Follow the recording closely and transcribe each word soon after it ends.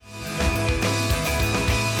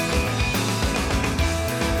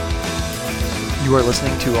You are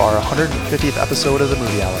listening to our 150th episode of the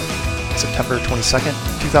Movie Hour, September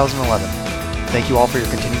 22nd, 2011. Thank you all for your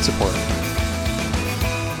continued support.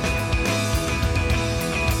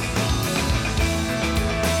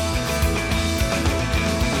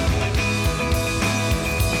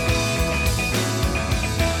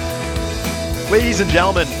 Ladies and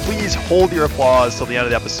gentlemen, please hold your applause till the end of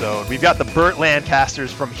the episode. We've got the Burt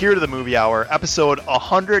Lancasters from Here to the Movie Hour, episode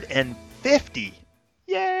 150.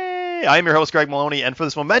 Yay! I am your host, Greg Maloney, and for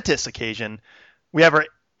this momentous occasion, we have our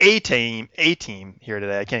A-team here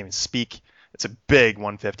today. I can't even speak. It's a big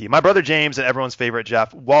 150. My brother James and everyone's favorite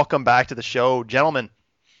Jeff, welcome back to the show. Gentlemen.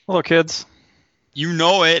 Hello, kids. You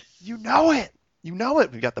know it. You know it. You know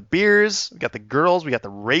it. We've got the beers, we've got the girls, we got the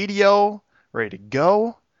radio, ready to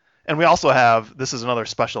go. And we also have, this is another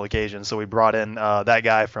special occasion, so we brought in that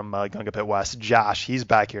guy from Gunga Pit West, Josh. He's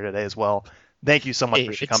back here today as well. Thank you so much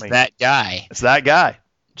for coming. It's that guy. It's that guy,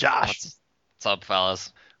 Josh. What's up,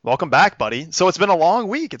 fellas? Welcome back, buddy. So it's been a long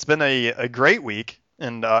week. It's been a great week.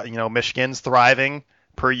 And, Michigan's thriving,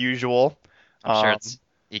 per usual. I'm sure its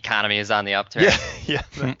economy is on the upturn. Yeah.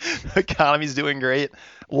 The economy's doing great.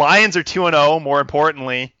 Lions are 2-0, more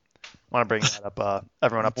importantly. I want to bring that up,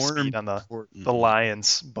 everyone up to speed on the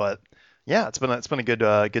Lions, but yeah, it's been a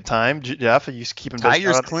good time. Jeff, are you keeping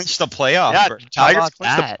Tigers clinched the playoffs? Yeah, Tigers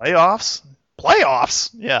clinched the playoffs. Playoffs?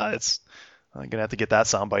 Yeah, I'm gonna have to get that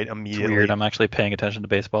soundbite immediately. It's weird. I'm actually paying attention to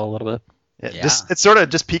baseball a little bit. Yeah. It's sort of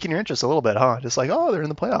just piquing your interest a little bit, huh? Just like, oh, they're in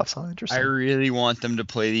the playoffs, huh? Interesting. I really want them to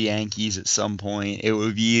play the Yankees at some point. It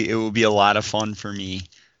would be a lot of fun for me.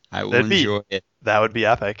 I will enjoy it. That would be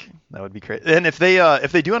epic. That would be great. And if they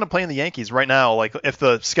do end up playing the Yankees right now, like if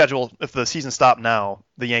the season stopped now,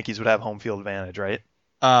 the Yankees would have home field advantage, right?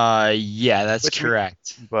 Yeah, that's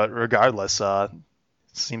correct. But regardless, let's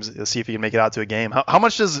see if you can make it out to a game. How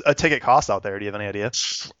much does a ticket cost out there? Do you have any idea?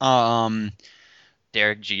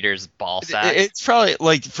 Derek Jeter's ball sack. It's probably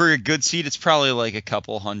like for a good seat. It's probably like a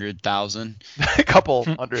couple $100,000. A couple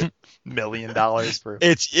 $100 million for.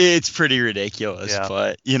 It's pretty ridiculous, yeah.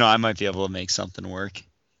 But I might be able to make something work.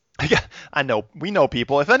 Yeah, I know. We know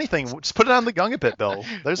people. If anything, just put it on the Gunga Pit bill.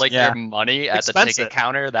 There's your money at the ticket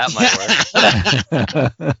counter. That might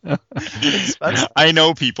work. I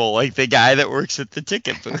know people, like the guy that works at the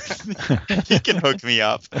ticket booth. He can hook me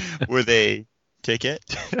up with a ticket.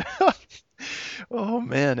 Oh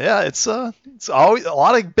man, yeah, it's always a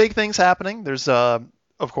lot of big things happening. There's of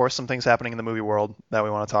course some things happening in the movie world that we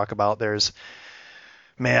want to talk about. I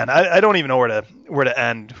don't even know where to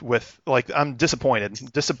end with. Like, I'm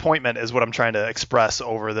disappointed. Disappointment is what I'm trying to express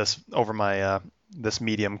over my this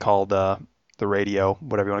medium called the radio,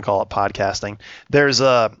 whatever you want to call it, podcasting. There's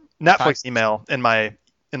a Netflix email in my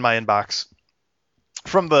inbox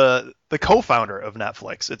from the co-founder of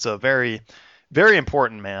Netflix. It's a very, very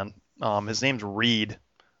important man. His name's Reed,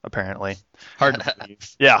 apparently. Hard to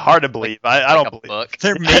believe. Yeah, hard to believe. I don't believe. Book.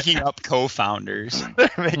 They're making up co-founders. They're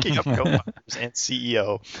making up co-founders and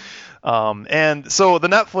CEO. And so the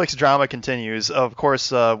Netflix drama continues. Of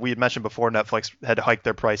course, we had mentioned before Netflix had hiked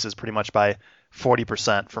their prices pretty much by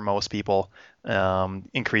 40% for most people,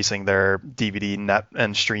 increasing their DVD net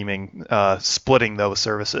and streaming, splitting those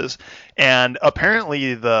services. And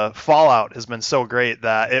apparently the fallout has been so great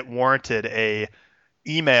that it warranted a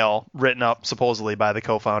email written up supposedly by the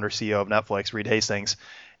co-founder CEO of Netflix, Reed Hastings.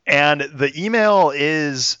 And the email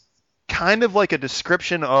is kind of like a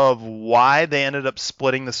description of why they ended up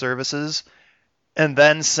splitting the services, and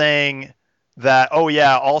then saying that, oh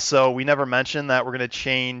yeah, also we never mentioned that we're going to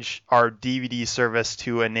change our DVD service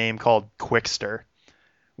to a name called Quickster,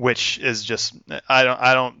 which is just came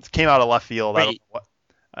out of left field. Wait,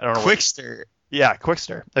 I don't know. Quickster. Yeah,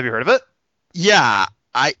 Quickster. Have you heard of it? Yeah,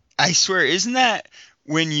 I swear, isn't that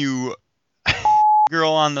when you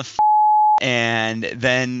girl on the and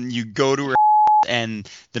then you go to her and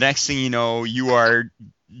the next thing you know, you are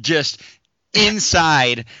just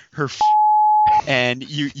inside her and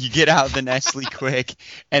you get out the Nestle Quick,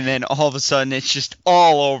 and then all of a sudden it's just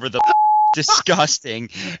all over the disgusting,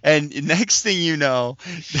 and next thing you know,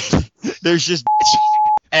 there's just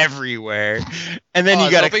everywhere, and then you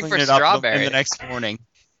got to clean it up in the next morning.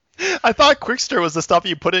 I thought Quickster was the stuff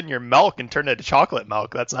you put in your milk and turn it to chocolate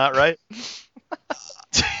milk. That's not right.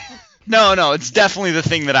 No, it's definitely the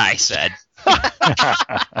thing that I said.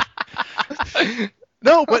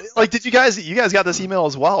 No, but like, did you guys got this email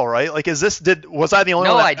as well, right? Like, was I the only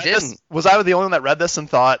one? No, I didn't. Was I the only one that read this and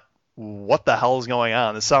thought, what the hell is going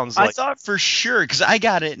on? This sounds like... I thought for sure, because I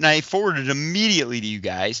got it and I forwarded it immediately to you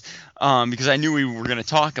guys, because I knew we were going to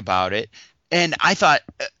talk about it, and I thought,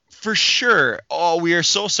 For sure. Oh, we are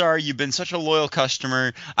so sorry. You've been such a loyal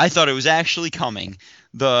customer. I thought it was actually coming.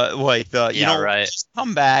 Right. Just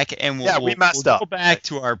come back and we messed we'll up. go back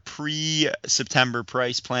to our pre-September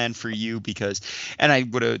price plan for you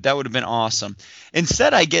that would have been awesome.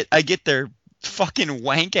 Instead, I get their fucking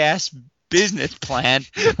wank ass business plan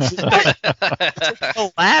to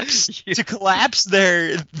collapse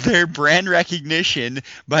their brand recognition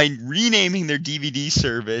by renaming their DVD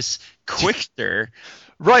service Quickster.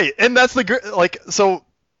 Right, and that's so.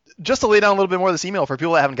 Just to lay down a little bit more of this email for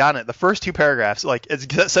people that haven't gotten it, the first two paragraphs,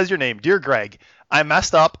 it says your name, Dear Greg, I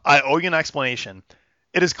messed up. I owe you an explanation.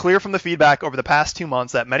 It is clear from the feedback over the past 2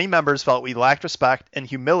 months that many members felt we lacked respect and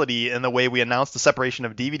humility in the way we announced the separation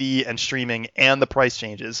of DVD and streaming and the price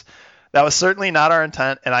changes. That was certainly not our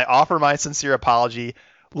intent, and I offer my sincere apology.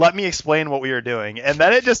 Let me explain what we are doing. And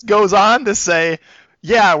then it just goes on to say,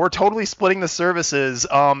 yeah, we're totally splitting the services.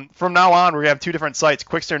 From now on, we're going to have two different sites,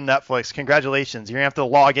 Quickster and Netflix. Congratulations. You're going to have to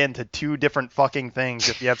log into two different fucking things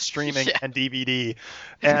if you have streaming and DVD.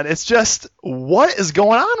 And it's just, what is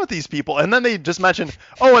going on with these people? And then they just mentioned,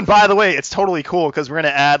 oh, and by the way, it's totally cool because we're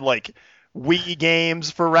going to add Wii games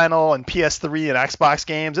for rental and PS3 and Xbox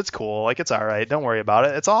games. It's cool. It's all right. Don't worry about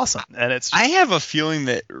it. It's awesome. And I have a feeling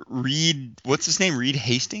that what's his name? Reed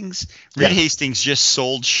Hastings? Reed Hastings just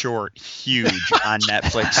sold short huge on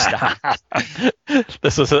Netflix stock.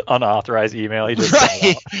 This was an unauthorized email. He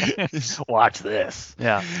just watch this.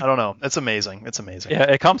 Yeah, I don't know. It's amazing. It's amazing. Yeah,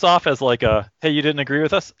 it comes off as hey, you didn't agree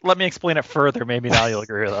with us? Let me explain it further. Maybe now you'll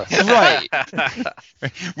agree with us. Right.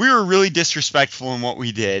 We were really disrespectful in what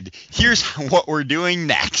we did. Here's what we're doing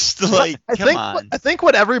next. Come on. I think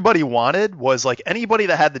what everybody wanted was anybody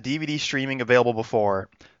that had the DVD streaming available before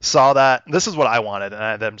saw that. This is what I wanted,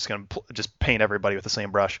 and I'm just going to just paint everybody with the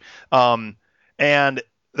same brush. And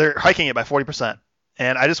they're hiking it by 40%.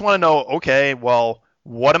 And I just want to know, okay, well,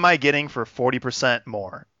 what am I getting for 40%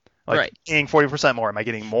 more? Paying 40% more. Am I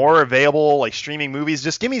getting more available streaming movies?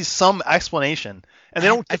 Just give me some explanation. And they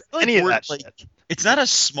don't give any of that shit. It's not a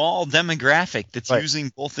small demographic that's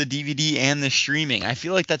using both the DVD and the streaming. I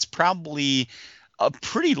feel like that's probably a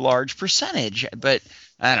pretty large percentage, but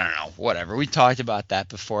I don't know. Whatever. We talked about that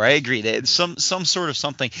before. I agree that some sort of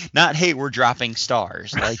something. Not, hey, we're dropping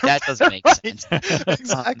stars. That doesn't make sense.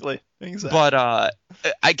 Exactly. But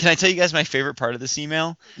can I tell you guys my favorite part of this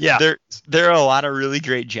email? Yeah. There are a lot of really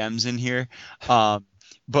great gems in here.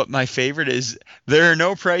 But my favorite is there are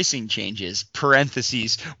no pricing changes.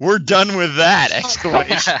 Parentheses. We're done with that!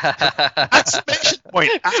 Exclamation. Exclamation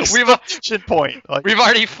point. Exclamation point. We've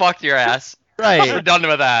already fucked your ass. Right. We're done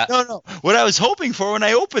with that. No. What I was hoping for when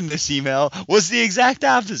I opened this email was the exact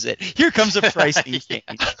opposite. Here comes a pricing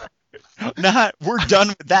change. We're done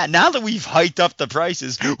with that. Now that we've hiked up the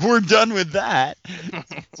prices, we're done with that.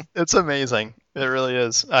 It's amazing. It really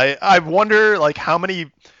is. I wonder how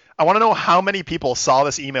many. I want to know how many people saw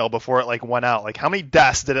this email before it went out. How many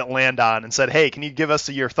desks did it land on and said, hey, can you give us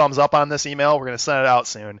your thumbs up on this email? We're going to send it out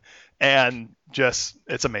soon. And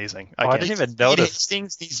it's amazing. I didn't even notice.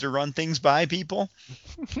 Hastings needs to run things by people?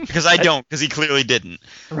 Because I don't, because he clearly didn't.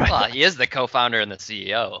 Right. Well, he is the co-founder and the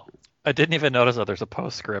CEO. I didn't even notice that there's a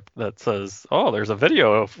postscript that says, oh, there's a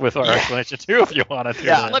video with our explanation too if you want to.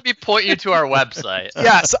 Yeah. Let me point you to our website.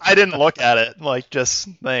 Yes, I didn't look at it. Just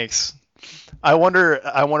thanks. I wonder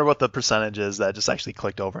what the percentage is that just actually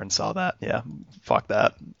clicked over and saw that. Yeah, fuck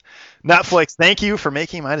that. Netflix, thank you for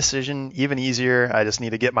making my decision even easier. I just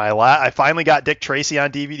need to get I finally got Dick Tracy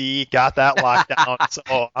on DVD, got that locked down.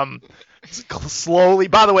 So I'm slowly.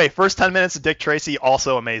 By the way, first 10 minutes of Dick Tracy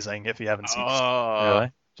also amazing. If you haven't seen it.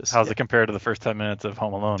 Really? How's it compared to the first 10 minutes of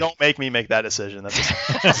Home Alone? Don't make me make that decision. That's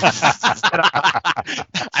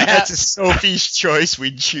a Sophie's choice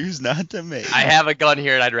we'd choose not to make. I have a gun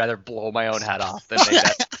here, and I'd rather blow my own head off than make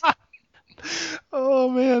that. Oh,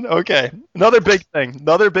 man. Okay. Another big thing.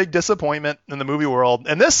 Another big disappointment in the movie world.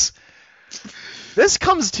 And this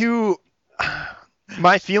comes to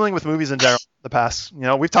my feeling with movies in general. The past,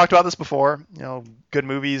 we've talked about this before. Good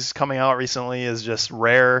movies coming out recently is just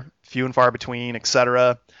rare, few and far between,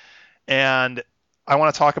 etc. And I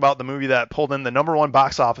want to talk about the movie that pulled in the number one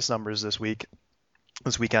box office numbers this weekend.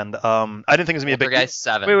 I didn't think it was gonna be a big. Guys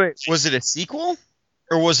 7. Wait. Was it a sequel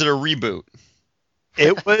or was it a reboot?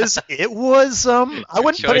 It was. I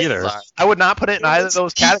wouldn't put it. I would not put it in either of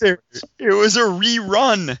those categories. It was a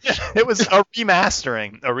rerun. It was a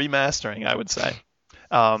remastering. I would say.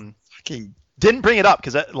 Didn't bring it up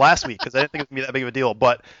last week because I didn't think it was gonna be that big of a deal.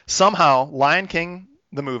 But somehow, Lion King,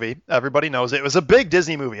 the movie, everybody knows it was a big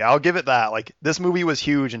Disney movie. I'll give it that. This movie was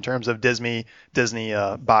huge in terms of Disney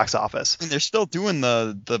box office. And they're still doing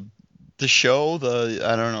the the show,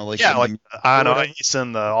 I don't know, like Yeah, like on whatever. ice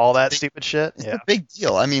and all that stupid shit. It's Yeah. a big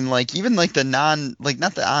deal. I mean, like even like the not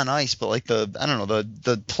the on ice, but like I don't know,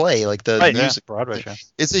 the play, like the Right, yeah. music, Broadway show.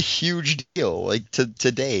 it's a huge deal, like to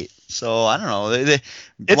date. So I don't know. It's-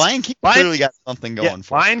 Lion King clearly got something going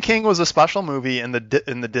for it. Lion King was a special movie in the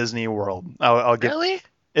Disney world. I'll give Really?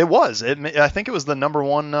 it was. I think it was the number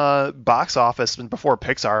one box office before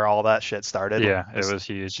Pixar, all that shit started. Yeah, it was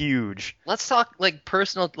huge. Huge. Let's talk like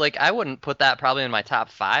personal. Like I wouldn't put that probably in my top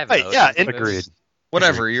 5. Right, though. yeah, Agreed.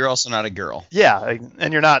 Whatever. You're also not a girl. Yeah,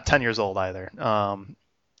 and you're not 10 years old either.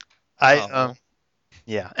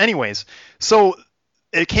 Yeah. Anyways, so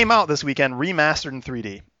it came out this weekend, remastered in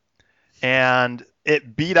 3D, and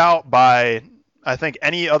it beat out by, I think,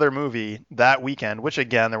 any other movie that weekend, which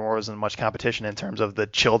again, there wasn't much competition in terms of the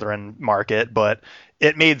children market, but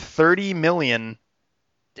it made $30 million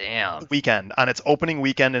Damn. weekend on its opening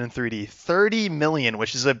weekend in 3D. $30 million,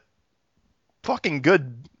 which is a fucking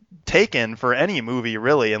good take-in for any movie,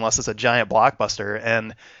 really, unless it's a giant blockbuster.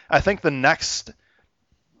 And I think the next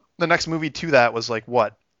movie to that was like,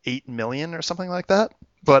 what, 8 million or something like that?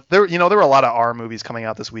 But there were a lot of R movies coming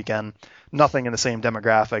out this weekend, nothing in the same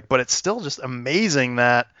demographic, but it's still just amazing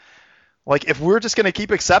that, like, if we're just going to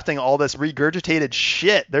keep accepting all this regurgitated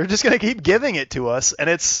shit, they're just going to keep giving it to us. And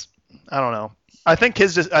it's, I don't know. I think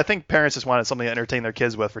parents just wanted something to entertain their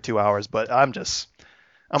kids with for 2 hours, but I'm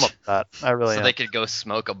upset. I really So am. they could go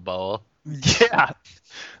smoke a bowl. Yeah.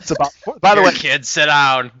 It's about, by the way, Kids, sit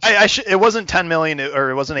down. it wasn't 10 million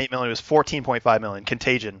or it wasn't 8 million, it was 14.5 million.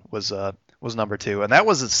 Contagion was number 2, and that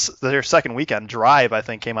was their second weekend. Drive, I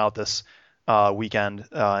think, came out this weekend,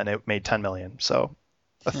 and it made 10 million, so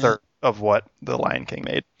a third of what The Lion King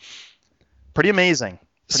made. Pretty amazing.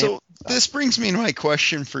 This brings me to my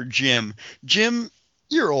question for Jim. Jim,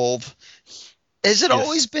 you're old. Has it Yes.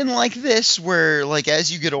 always been like this, where like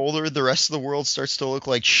as you get older, the rest of the world starts to look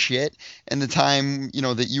like shit, and the time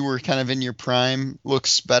that you were kind of in your prime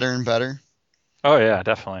looks better and better? Oh yeah,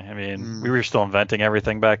 definitely. I mean, we were still inventing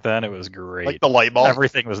everything back then. It was great. Like the light bulb.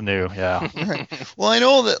 Everything was new. Yeah. Right. Well, I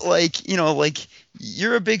know that like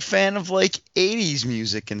you're a big fan of like 80s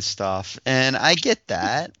music and stuff, and I get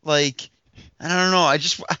that. Like, I don't know.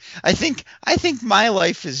 I think my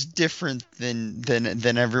life is different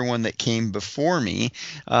than everyone that came before me,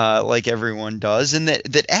 like everyone does, and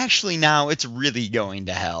that actually now it's really going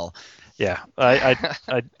to hell. Yeah. I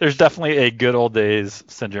there's definitely a good old days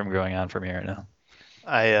syndrome going on for me right now.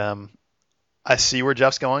 I see where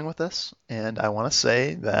Jeff's going with this, and I want to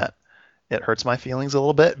say that it hurts my feelings a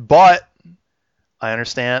little bit, but I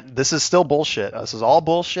understand this is still bullshit. This is all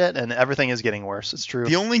bullshit, and everything is getting worse. It's true.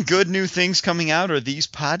 The only good new things coming out are these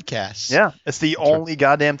podcasts. Yeah, it's the only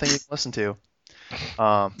goddamn thing you can listen to.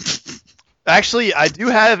 Actually, I do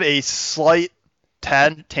have a slight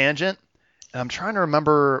tangent. I'm trying to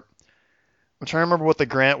remember what the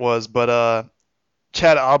grant was, but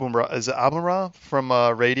Chad Abumrad, is it Abumrad from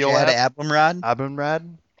Radio Chad Lab?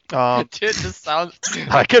 Abumrad. Dude, it just sounds.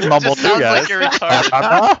 I could mumble just too, sounds guys. like you're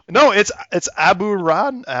retarded. No, it's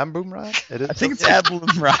Abumrad. It is. I think it's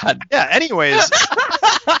Abumrad. Yeah. Anyways,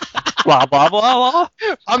 Blah blah blah blah.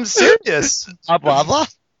 I'm serious. Blah blah blah.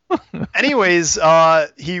 Anyways,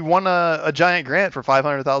 he won a giant grant for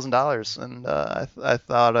 $500,000, and I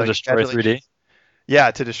thought To destroy 3D.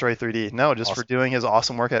 Yeah, to destroy 3D. No, just Awesome. for doing his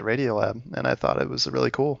awesome work at Radiolab, and I thought it was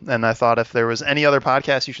really cool. And I thought if there was any other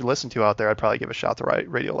podcast you should listen to out there, I'd probably give a shout to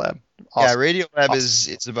Radiolab. Yeah, Awesome. Radiolab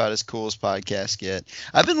it's about as cool as podcast get.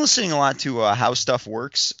 I've been listening a lot to How Stuff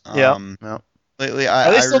Works. Yeah. Lately,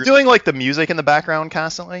 Are they still doing like the music in the background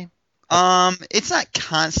constantly? It's not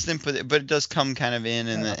constant, but it does come kind of in,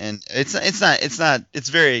 and it's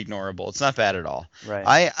very ignorable. It's not bad at all.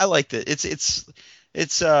 Right. I liked it.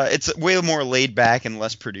 It's way more laid back and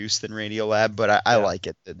less produced than Radiolab, but I like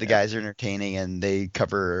it. The guys are entertaining, and they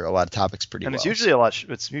cover a lot of topics pretty well. And it's usually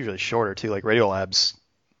it's usually shorter too. Like Radiolab's,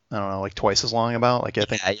 I don't know, like twice as long about. Like I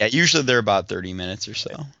think. Yeah. Usually they're about 30 minutes or so.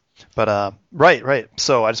 But right.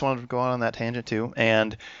 So I just wanted to go on that tangent too.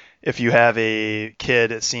 And if you have a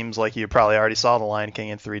kid, it seems like you probably already saw The Lion King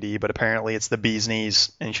in 3D, but apparently it's the bee's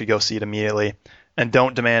knees, and you should go see it immediately. And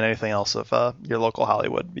don't demand anything else of your local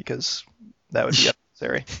Hollywood, because that would be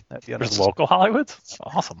unnecessary. There's local Hollywoods? That's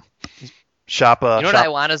awesome. Shop. You know what I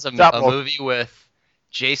want is a local. movie with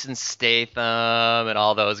Jason Statham and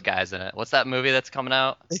all those guys in it. What's that movie that's coming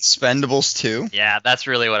out? Expendables 2. Yeah, that's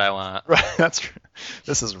really what I want. Right. That's true.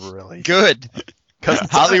 This is really Good. because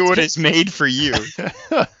Hollywood is made for you.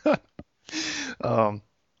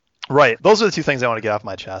 Right. Those are the two things I want to get off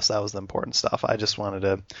my chest. That was the important stuff. I just wanted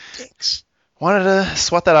to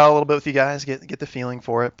sweat that out a little bit with you guys, get the feeling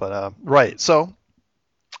for it. But right. So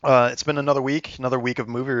It's been another week of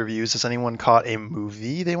movie reviews. Has anyone caught a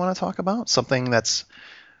movie they want to talk about? Something that's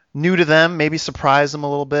new to them, maybe surprised them a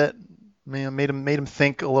little bit, made them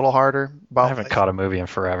think a little harder I about haven't life. caught a movie in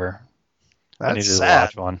forever. I need That's to sad.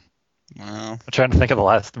 watch one. Wow. I'm trying to think of the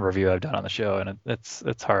last review I've done on the show, and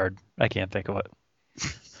it's hard. I can't think of it.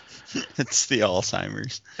 It's the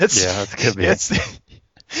Alzheimer's. It's Yeah, that could be. it's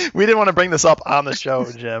we didn't want to bring this up on the show,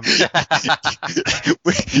 Jim.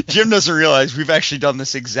 Jim doesn't realize we've actually done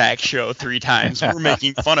this exact show 3 times. We're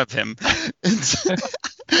making fun of him.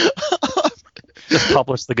 Just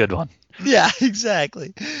publish the good one. Yeah,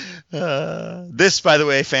 exactly. This, by the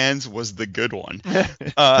way, fans, was the good one.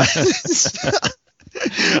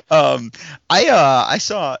 I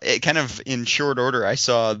saw it kind of in short order. I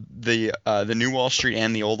saw the new Wall Street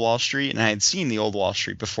and the old Wall Street, and I had seen the old Wall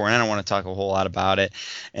Street before, and I don't want to talk a whole lot about it.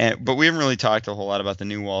 But we haven't really talked a whole lot about the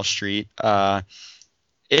new Wall Street.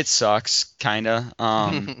 It sucks, kinda.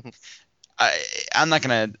 I'm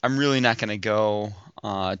really not gonna go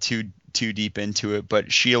too deep into it, but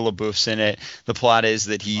Shia LaBeouf's in it. The plot is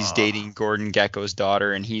that he's dating Gordon Gekko's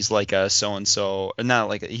daughter, and he's like a so-and-so,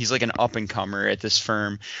 he's like an up-and-comer at this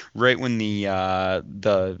firm right when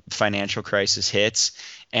the financial crisis hits,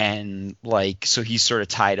 and like so he's sort of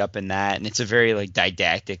tied up in that, and it's a very like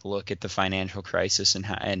didactic look at the financial crisis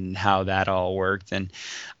and how that all worked, and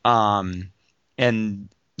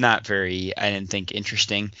not very, I didn't think,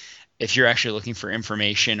 interesting. If you're actually looking for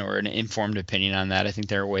information or an informed opinion on that, I think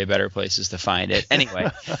there are way better places to find it. Anyway,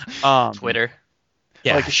 Twitter.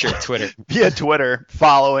 Yeah, Like- sure, Twitter. Via Twitter,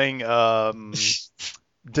 following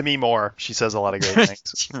Demi Moore. She says a lot of great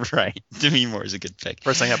things. Right. Demi Moore is a good pick.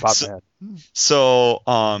 First thing that popped in my head. So,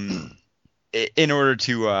 in order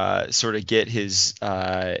to sort of get his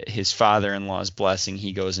father-in-law's blessing,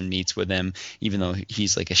 he goes and meets with him, even though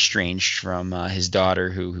he's like estranged from his daughter,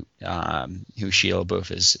 who Shia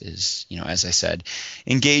LaBeouf is as I said,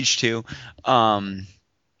 engaged to.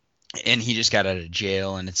 And he just got out of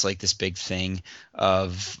jail, and it's like this big thing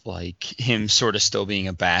of like him sort of still being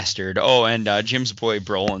a bastard. Oh, and Jim's boy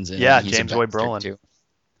Brolin's in it. Yeah, He's a James Boy bastard, Brolin. too.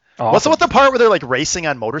 What's with the part where they're like racing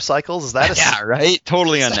on motorcycles? Is that a Yeah, right?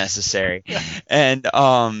 Totally unnecessary. And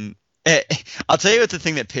I'll tell you what the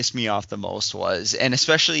thing that pissed me off the most was, and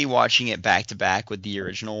especially watching it back to back with the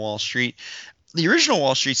original Wall Street. The original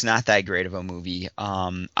Wall Street's not that great of a movie,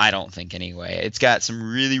 I don't think anyway. It's got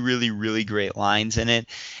some really, really, really great lines in it.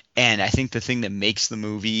 And I think the thing that makes the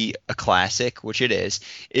movie a classic, which it is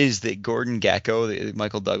that Gordon Gekko,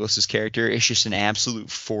 Michael Douglas's character, is just an absolute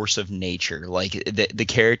force of nature. Like the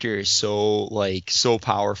character is so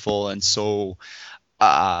powerful and so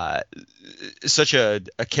such a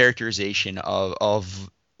characterization of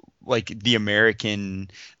like the American,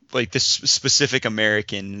 like this specific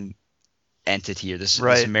American entity or this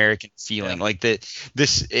American feeling. Yeah. Like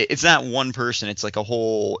it's not one person, it's like a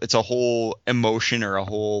whole emotion or a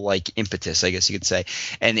whole like impetus, I guess you could say.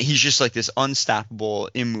 And he's just like this unstoppable,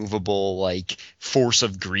 immovable like force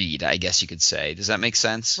of greed, I guess you could say. Does that make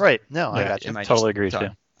sense? Right. No, I Yeah, got you. Am I Totally just agree, talking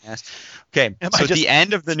too. fast? Okay, Am I so at just- the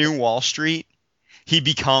end of the new Wall Street, he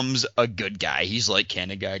becomes a good guy. He's like,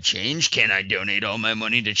 can a guy change? Can I donate all my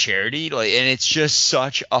money to charity? Like, and it's just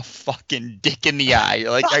such a fucking dick in the eye.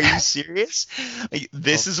 You're like, are you serious? Like,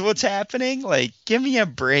 this is what's happening? Like, give me a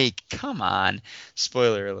break. Come on.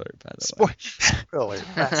 Spoiler alert, by the way.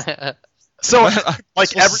 Spoiler. So, like,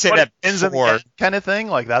 supposed to say everybody that wins in the before. end kind of thing?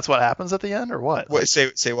 Like, that's what happens at the end, or what? What,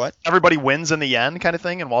 say what? Everybody wins in the end kind of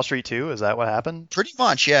thing in Wall Street 2? Is that what happened? Pretty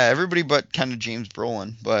much, yeah. Everybody but kind of James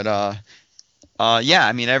Brolin. But, yeah,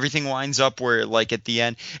 I mean, everything winds up where, like, at the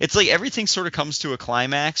end, it's like everything sort of comes to a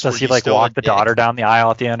climax. Does where he he's like still walk a the dick. daughter down the aisle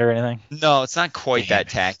at the end or anything? No, it's not quite that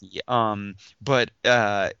tacky. But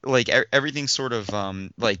like everything sort of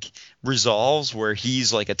like resolves where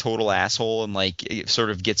he's like a total asshole and like it sort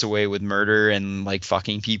of gets away with murder and like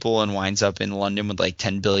fucking people and winds up in London with like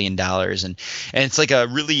 $10 billion and it's like a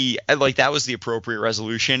really like that was the appropriate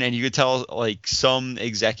resolution, and you could tell like some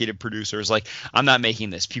executive producers like, I'm not making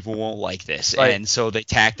this, people won't like this, Right. and so they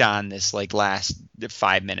tacked on this like last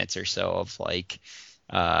 5 minutes or so of like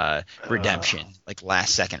redemption, like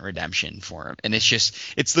last second redemption for him, and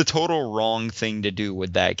it's the total wrong thing to do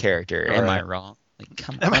with that character. Am I wrong? Like,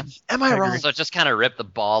 come on. Am I wrong? So it just kind of ripped the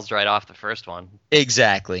balls right off the first one.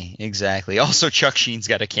 Exactly. Also, Chuck Sheen's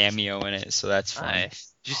got a cameo in it, so that's fine.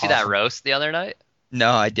 Nice. Did you see that roast the other night?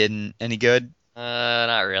 No, I didn't. Any good?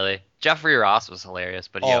 Not really. Jeffrey Ross was hilarious,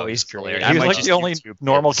 but he Oh, always he's great. hilarious. I He was might like just the only YouTube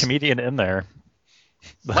normal clips. comedian in there.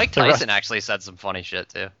 Mike The rest- Tyson actually said some funny shit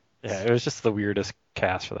too. Yeah, it was just the weirdest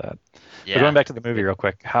cast for that. Yeah. But going back to the movie real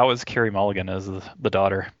quick, how is Carey Mulligan as the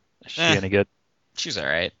daughter? Is she Eh. any good? She's all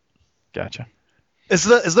right. Gotcha. Is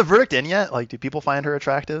the verdict in yet? Like, do people find her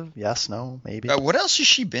attractive? Yes, no, maybe. What else has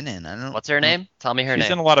she been in? I don't. What's her name? Tell me her She's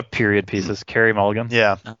name. in a lot of period pieces. Carrie Mulligan.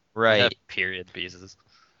 Yeah. Right. Period pieces.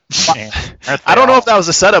 And aren't I they don't know all? if that was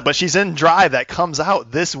a setup, but she's in Drive that comes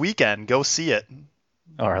out this weekend. Go see it.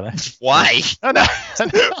 Oh, are they? Why? Oh, no.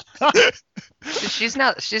 She's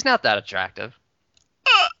not that attractive.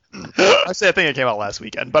 Actually, I think it came out last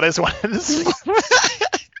weekend, but I just wanted to see.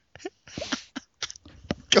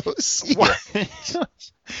 Go see it.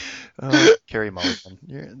 Carrie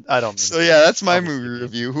Mulligan. I don't mean So yeah, that's my I'll be movie mean.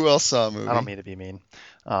 review. Who else saw a movie? I don't mean to be mean.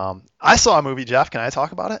 I saw a movie, Jeff. Can I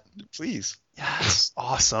talk about it? Please. Yes,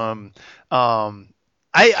 awesome. I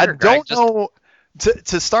Sure, Greg, don't just- know.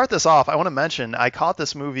 To start this off, I want to mention I caught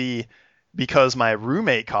this movie because my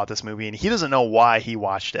roommate caught this movie and he doesn't know why he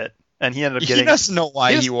watched it, and he ended up He getting doesn't know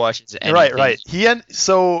why he he watches anything. right.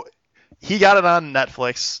 So he got it on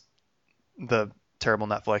Netflix, the terrible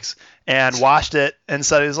Netflix, and watched it and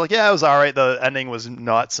said it was like, yeah, it was all right. The ending was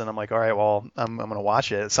nuts, and I'm like, all right, well, I'm gonna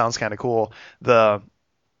watch it. It sounds kind of cool. The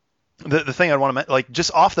thing I want to like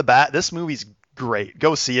just off the bat, this movie's great.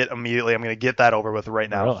 Go see it immediately. I'm gonna get that over with right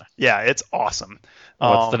now. Really? Yeah, it's awesome.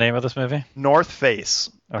 What's the name of this movie? North Face.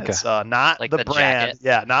 Okay. It's not Like the the brand. jacket?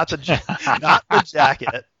 Yeah, not the not the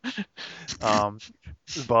jacket.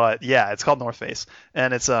 But yeah, it's called North Face,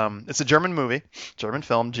 and it's a German movie, German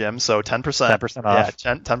film, Jim. So 10%. 10% off.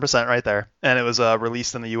 Yeah, 10% right there. And it was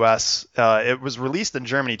released in the U.S. It was released in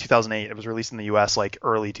Germany 2008. It was released in the U.S. like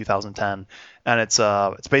early 2010, and it's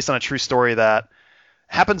based on a true story that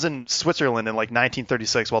happens in Switzerland in like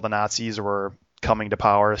 1936 while the Nazis were coming to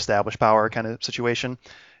power, established power kind of situation.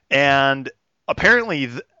 And apparently,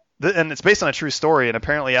 and it's based on a true story. And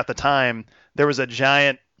apparently, at the time, there was a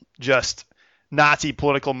giant, just Nazi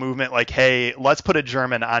political movement. Like, hey, let's put a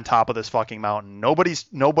German on top of this fucking mountain. Nobody's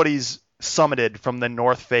summited from the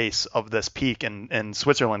north face of this peak in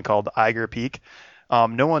Switzerland called Eiger Peak.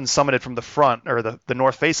 No one summited from the front or the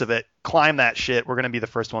north face of it. Climb that shit. We're gonna be the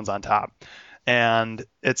first ones on top. And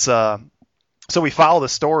it's so we follow the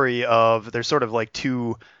story of there's sort of like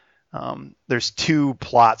there's two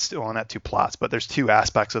plots, well, not two plots, but there's two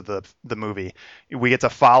aspects of the movie. We get to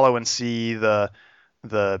follow and see the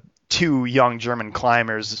two young German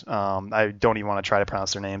climbers. I don't even want to try to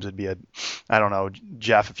pronounce their names. It'd be I don't know,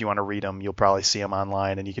 Jeff. If you want to read them, you'll probably see them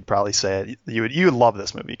online, and you could probably say it. You would love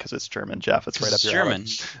this movie because it's German, Jeff. It's right up your German.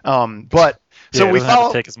 alley. But so Yeah, it we doesn't have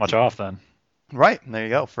follow. to take as much off then. Right, there you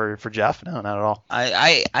go. For Jeff, no, not at all.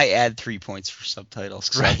 I add 3 points for subtitles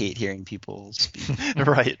because I hate hearing people speak.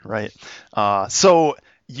 Right. So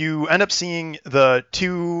you end up seeing the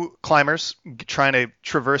two climbers trying to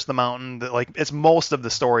traverse the mountain. That like it's most of the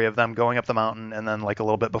story of them going up the mountain, and then like a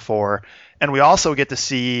little bit before. And we also get to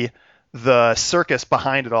see the circus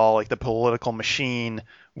behind it all, like the political machine,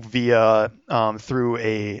 via through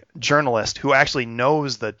a journalist who actually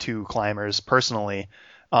knows the two climbers personally.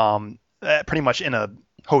 Pretty much in a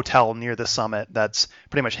hotel near the summit that's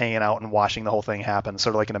pretty much hanging out and watching the whole thing happen,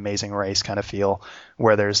 sort of like an Amazing Race kind of feel,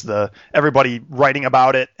 where there's everybody writing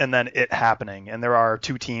about it and then it happening, and there are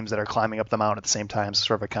two teams that are climbing up the mountain at the same time,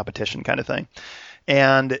 sort of a competition kind of thing.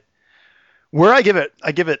 And where I give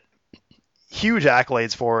it huge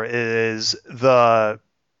accolades for is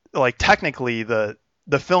technically the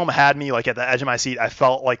film had me like at the edge of my seat. I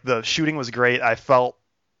felt like the shooting was great. I felt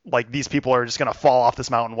like these people are just going to fall off this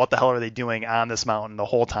mountain. What the hell are they doing on this mountain the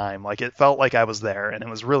whole time? Like it felt like I was there, and it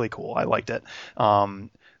was really cool. I liked it. The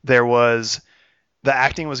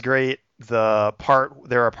acting was great. There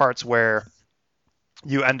are parts where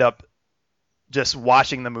you end up just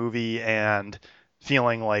watching the movie and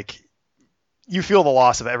feeling like you feel the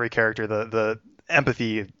loss of every character. The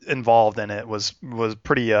empathy involved in it was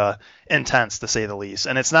pretty intense, to say the least.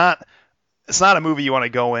 And it's not a movie you want to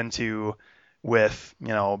go into with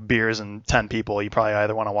beers and 10 people. You probably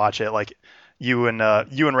either want to watch it like you and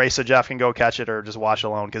Raisa Jeff can go catch it, or just watch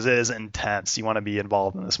alone, because it is intense. You want to be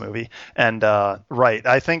involved in this movie. And right,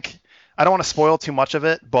 I think I don't want to spoil too much of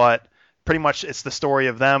it, but pretty much it's the story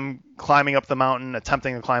of them climbing up the mountain,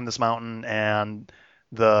 attempting to climb this mountain, and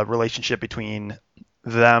the relationship between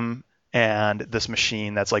them and this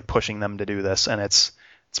machine that's like pushing them to do this. And it's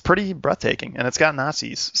pretty breathtaking, and it's got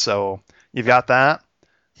Nazis, so you've got that.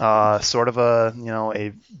 Sort of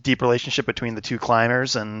a deep relationship between the two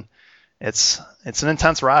climbers, and it's an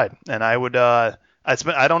intense ride. And I would I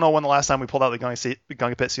don't know when the last time we pulled out the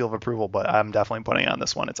Gunga Pit seal of approval, but I'm definitely putting it on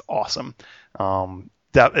this one. It's awesome. You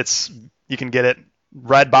can get it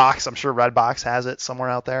Redbox. I'm sure Redbox has it somewhere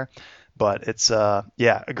out there, but it's a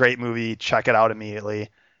great movie. Check it out immediately.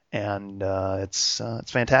 and it's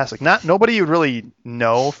fantastic. Nobody would really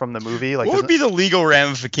know from the movie. Like, What would be the legal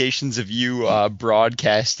ramifications of you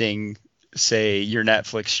broadcasting, say, your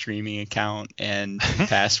Netflix streaming account and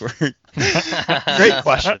password? Great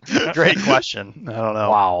question. Great question. I don't know.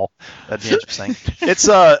 Wow. That'd be interesting. It's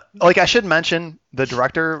like I should mention the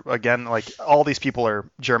director again. Like all these people are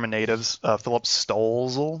German natives. Philip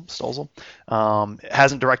Stolzel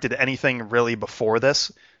hasn't directed anything really before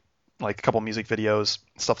this, like a couple music videos,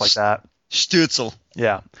 stuff like that. Stutzel.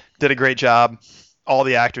 Yeah, did a great job. All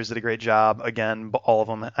the actors did a great job. Again, all of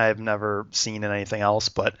them I've never seen in anything else,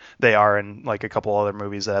 but they are in like a couple other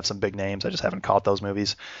movies that have some big names. I just haven't caught those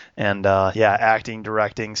movies. And yeah, acting,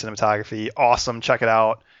 directing, cinematography, awesome. Check it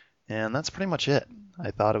out. And that's pretty much it.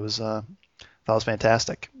 I thought it was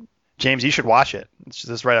fantastic. James, you should watch it. It's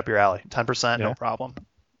just right up your alley. 10%, no problem.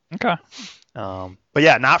 Okay. But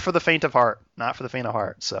yeah, not for the faint of heart. Not for the faint of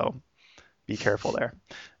heart. So be careful there.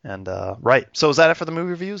 And right. So is that it for the movie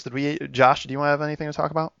reviews? Josh, do you want to have anything to talk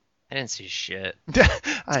about? I didn't see shit.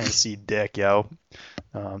 I didn't see dick, yo.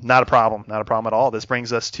 Not a problem. Not a problem at all. This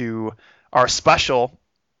brings us to our special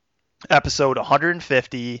episode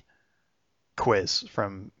 150 quiz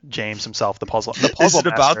from James himself, the puzzle Is it master.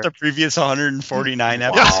 about the previous 149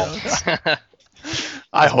 episodes?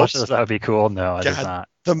 I As hope much so. as that would be cool. No, it is God. not.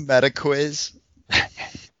 The meta quiz.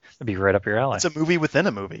 It'd be right up your alley. It's a movie within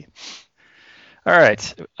a movie. All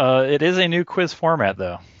right. It is a new quiz format,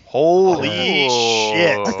 though. Holy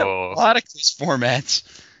shit. A lot of quiz formats.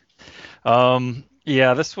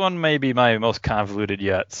 Yeah, this one may be my most convoluted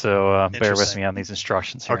yet, so bear with Interesting. me on these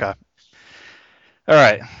instructions here. Okay. All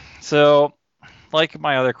right. So, like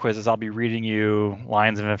my other quizzes, I'll be reading you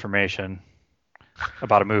lines of information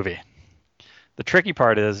about a movie. The tricky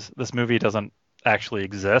part is this movie doesn't actually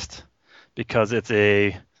exist because it's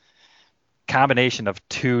a combination of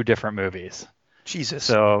two different movies. Jesus.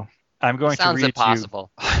 So I'm going to Sounds read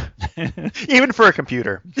impossible. you Even for a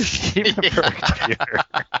computer. even for a computer.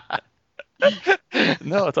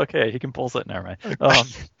 No, it's okay. He can pull it. Never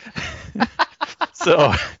mind.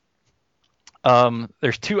 So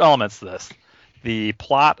there's two elements to this: the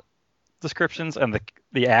plot descriptions and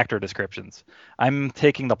the actor descriptions. I'm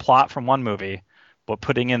taking the plot from one movie, but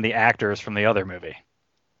putting in the actors from the other movie.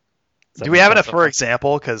 Does that Do we make have sense enough so for far?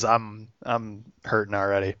 example? Because I'm hurting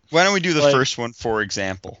already. Why don't we do the Like- first one, for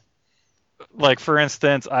example? Like, for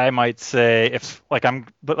instance, I might say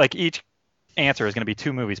but each answer is going to be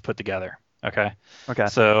two movies put together. Okay. Okay.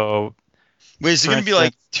 So Wait, is it For going to be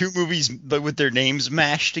like two movies but with their names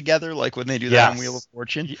mashed together, like when they do that Yes. on Wheel of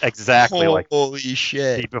Fortune? exactly like Holy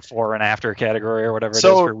shit. the before and after category or whatever So,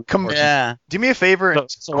 it is. For come- Fortune. Yeah. Do me a favor. And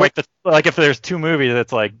So quick. like if there's two movies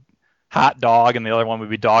that's like hot dog and the other one would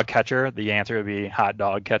be dog catcher, the answer would be hot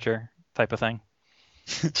dog catcher type of thing.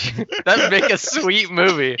 That'd make a sweet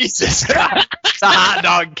movie. Jesus. It's a hot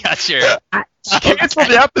dog catcher. Cancel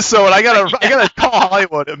the episode. I gotta call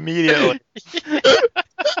Hollywood immediately.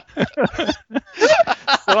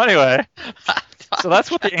 So anyway, so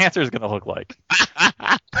that's what the answer is going to look like.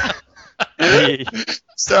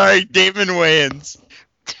 Sorry, Damon Wayans.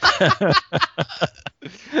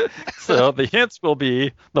 So the hints will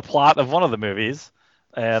be the plot of one of the movies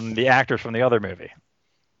and the actors from the other movie.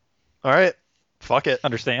 All right. Fuck it.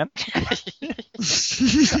 Understand? I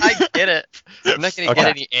get it. I'm not gonna Okay. get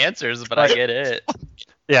any answers, but I get it.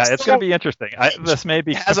 Yeah, it's going to be interesting. This may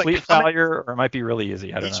be Has a complete common- failure or it might be really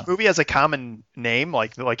easy. I don't Each know. movie has a common name,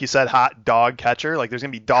 like you said, hot dog catcher. Like there's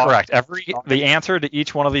gonna be dog. Correct. The answer to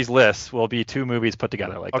each one of these lists will be two movies put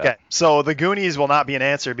together like Okay, that. so the Goonies will not be an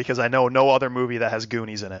answer because I know no other movie that has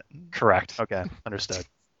Goonies in it. Correct. Okay, understood.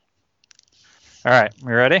 All right, you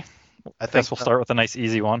ready? I I think guess we'll start with a nice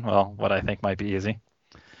easy one. Well, what I think might be easy.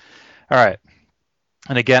 All right.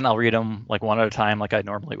 And again, I'll read them like one at a time, like I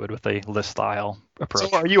normally would with a list style approach.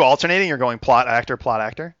 So are you alternating or going plot actor, plot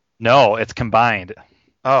actor? No, it's combined.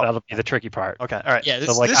 Oh, That'll be the tricky part. okay, all right. Yeah,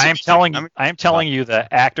 So like I am telling you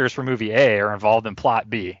the actors for movie A are involved in plot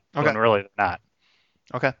B, when Okay. really they're not.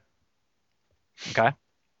 Okay, Okay.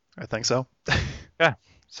 I think so.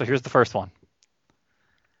 So here's the first one.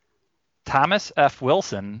 Thomas F.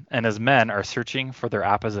 Wilson and his men are searching for their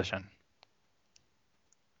opposition.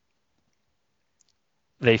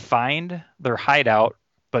 They find their hideout,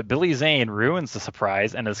 but Billy Zane ruins the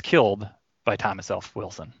surprise and is killed by Thomas F.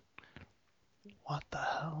 Wilson. What the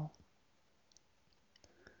hell?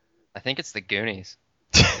 I think it's the Goonies.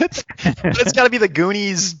 It's got to be the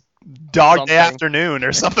Goonies Dog Something. Day Afternoon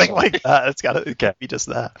or something like that. It can't be just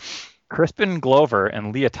that. Crispin Glover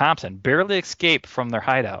and Leah Thompson barely escape from their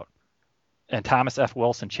hideout, and Thomas F.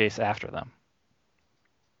 Wilson chase after them.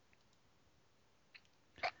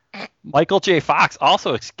 Michael J. Fox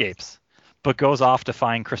also escapes, but goes off to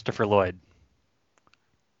find Christopher Lloyd.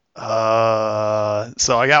 So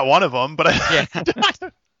I got one of them, but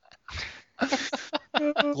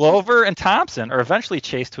Glover and Thompson are eventually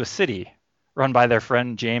chased to a city run by their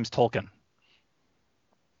friend James Tolkien.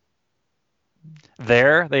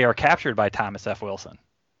 There, they are captured by Thomas F. Wilson.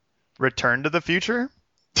 Return to the Future?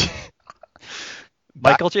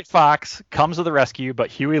 Michael J. Fox comes to the rescue, but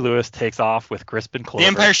Huey Lewis takes off with Crispin Glover. The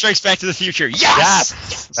Empire Strikes Back to the Future. Yes!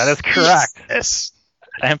 Yes! That is correct. Yes.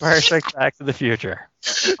 Empire Strikes Back to the Future.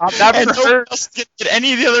 I've never And no one heard else can get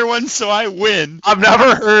any of the other ones, so I win. I've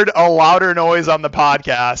never heard a louder noise on the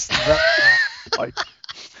podcast. Like,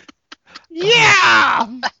 Yeah!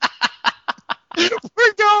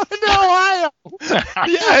 We're going to Ohio.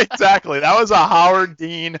 yeah, exactly. That was a Howard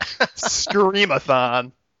Dean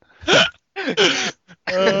screamathon.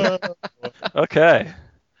 Okay.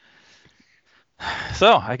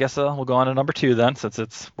 So I guess we'll go on to number 2 then, since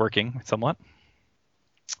it's working somewhat.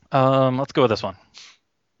 Let's go with this one.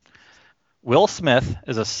 Will Smith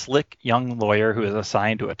is a slick young lawyer who is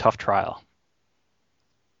assigned to a tough trial.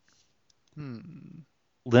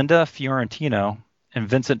 Linda Fiorentino and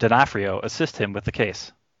Vincent D'Onofrio assist him with the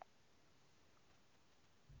case.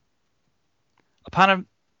 Upon an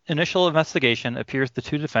initial investigation, it appears the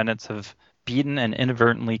 2 defendants have beaten and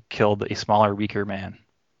inadvertently killed a smaller, weaker man.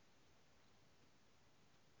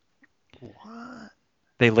 What?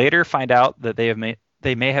 They later find out that they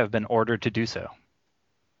may have been ordered to do so.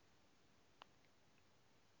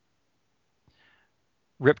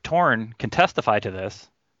 Rip Torn can testify to this,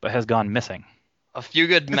 but has gone missing. A Few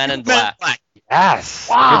Good Men in Black. Yes.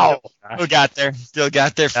 Wow. Good job, Still got there. Still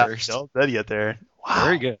got there Yeah, first. still did get there. Wow.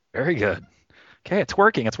 Very good. Very good. Okay, it's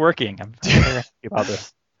working. It's working. I'm very happy about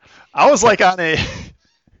this. I was like on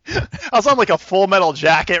like a Full Metal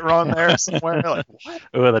Jacket run there somewhere. Like, what?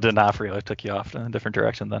 Oh, the D'Onofrio took you off in a different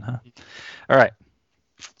direction then, huh? All right.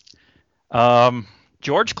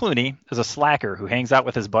 George Clooney is a slacker who hangs out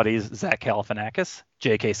with his buddies Zach Galifianakis,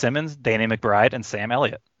 J.K. Simmons, Danny McBride, and Sam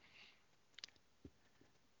Elliott.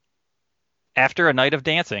 After a night of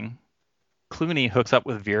dancing, Clooney hooks up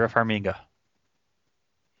with Vera Farmiga.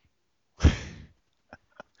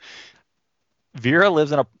 Vera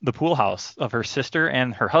lives in the pool house of her sister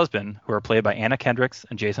and her husband, who are played by Anna Kendricks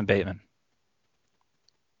and Jason Bateman.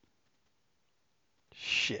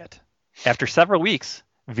 Shit. After several weeks,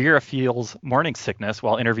 Vera feels morning sickness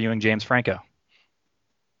while interviewing James Franco.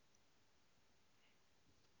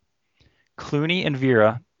 Clooney and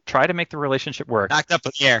Vera try to make the relationship work. Knocked up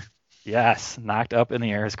in the air. Yes, knocked up in the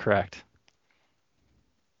air is correct.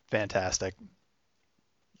 Fantastic.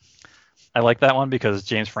 I like that one because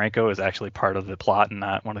James Franco is actually part of the plot and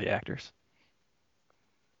not one of the actors.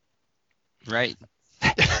 Right.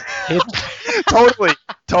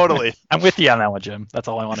 Totally. I'm with you on that one, Jim. That's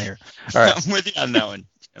all I want to hear. All right. I'm with you on that one.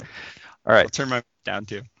 All I'll right. turn my down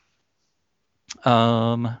too.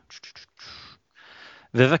 Vivica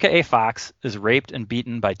A. Fox is raped and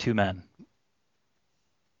beaten by 2 men.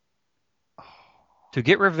 To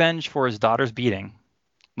get revenge for his daughter's beating,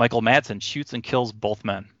 Michael Madsen shoots and kills both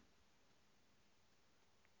men.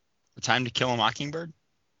 Time to Kill a Mockingbird?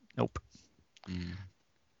 Nope.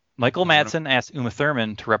 Michael Madsen asks Uma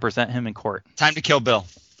Thurman to represent him in court. Time to Kill Bill.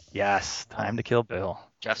 Yes, Time to Kill Bill.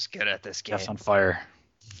 Jeff's good at this game. Jeff's on fire.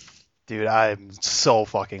 Dude, I'm so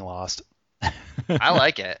fucking lost. I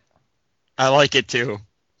like it. I like it too,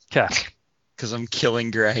 Okay. because I'm killing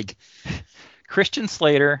Greg. Christian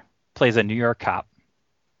Slater plays a New York cop.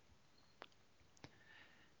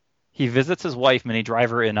 He visits his wife, Minnie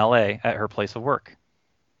Driver, in L.A. at her place of work.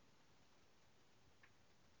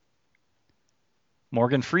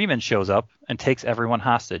 Morgan Freeman shows up and takes everyone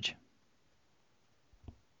hostage.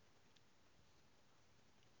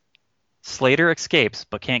 Slater escapes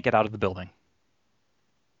but can't get out of the building.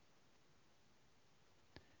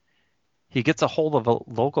 He gets a hold of a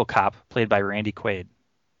local cop played by Randy Quaid.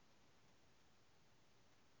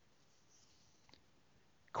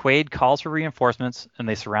 Quaid calls for reinforcements and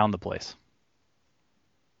they surround the place.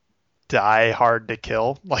 Die Hard to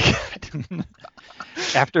Kill. Like,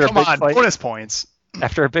 After come on, bonus points.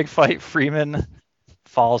 After a big fight, Freeman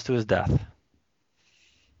falls to his death.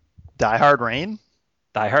 Die Hard Rain.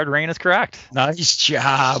 Die Hard Rain is correct. Nice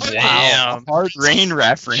job. Wow. Damn. Hard rain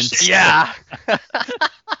reference. Yeah. I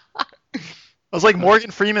was like,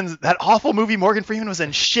 Morgan Freeman's, that awful movie Morgan Freeman was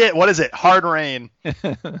in. Shit, what is it? Hard Rain.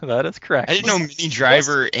 That is correct. I didn't know Minnie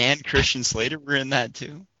Driver and Christian Slater were in that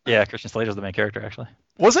too. Yeah, Christian Slater's the main character, actually.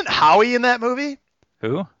 Wasn't Howie in that movie?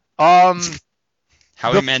 Who?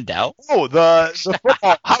 Howie Mandel? Oh, the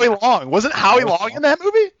football, Howie Long. Wasn't Howie Long in that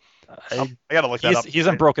movie? I, I gotta look that up. he's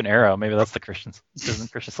in Broken Arrow. Maybe that's the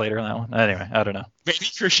isn't Christian Slater in that one? Anyway, I don't know. Maybe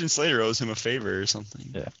Christian Slater owes him a favor or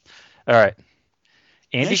something. Yeah. All right.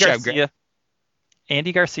 Andy Nice job, Garcia. Greg.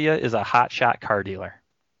 Andy Garcia is a hotshot car dealer.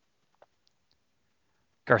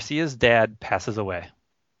 Garcia's dad passes away.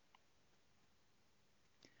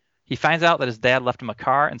 He finds out that his dad left him a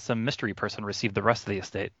car and some mystery person received the rest of the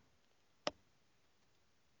estate.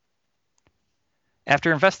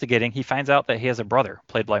 After investigating, he finds out that he has a brother,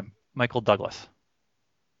 played by Michael Douglas.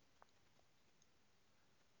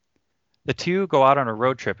 The two go out on a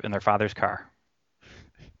road trip in their father's car.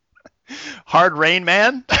 Hard Rain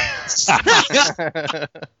Man.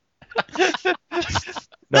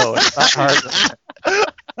 No, it's not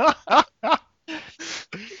hard.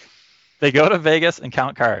 They go to Vegas and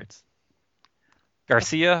count cards.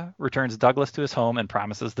 Garcia returns Douglas to his home and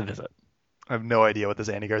promises to visit. I have no idea what this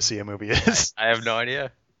Andy Garcia movie is. I have no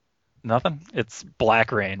idea. Nothing? It's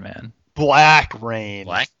Black Rain, man. Black Rain.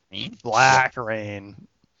 Black Rain? Black Rain.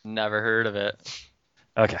 Never heard of it.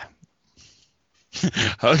 Okay.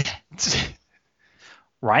 Okay.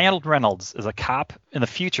 Ryan Reynolds is a cop in the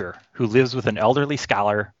future who lives with an elderly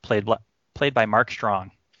scholar played by Mark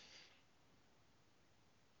Strong.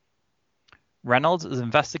 Reynolds is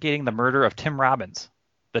investigating the murder of Tim Robbins,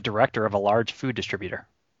 the director of a large food distributor.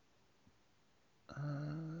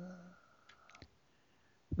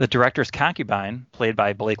 The director's concubine, played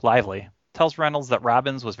by Blake Lively, tells Reynolds that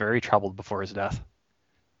Robbins was very troubled before his death.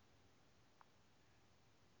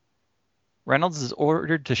 Reynolds is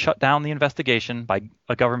ordered to shut down the investigation by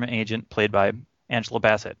a government agent played by Angela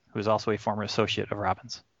Bassett, who is also a former associate of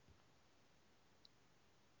Robbins.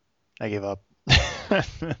 I gave up.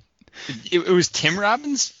 It was Tim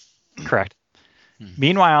Robbins? Correct.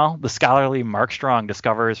 Meanwhile, the scholarly Mark Strong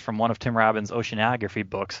discovers from one of Tim Robbins' oceanography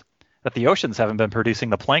books that the oceans haven't been producing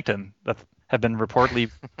the plankton that have been reportedly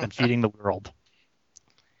been feeding the world.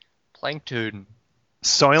 Plankton.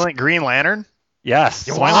 Soylent Green Lantern? Yes.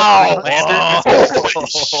 Wow. Holy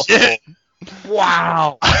shit.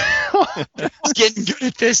 Wow. He's getting good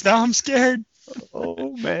at this. Now I'm scared.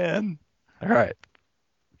 Oh, man. All right.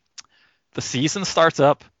 The season starts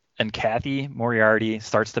up, and Kathy Moriarty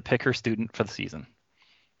starts to pick her student for the season.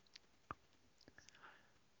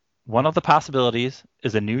 One of the possibilities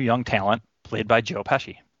is a new young talent played by Joe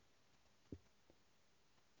Pesci.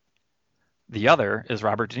 The other is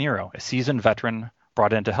Robert De Niro, a seasoned veteran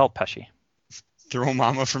brought in to help Pesci. Throw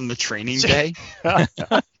Mama from the Training Day.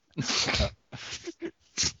 If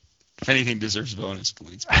anything deserves bonus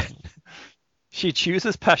points. She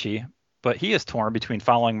chooses Pesci, but he is torn between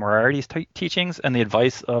following Moriarty's teachings and the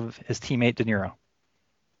advice of his teammate De Niro.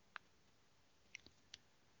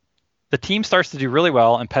 The team starts to do really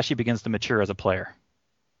well, and Pesci begins to mature as a player.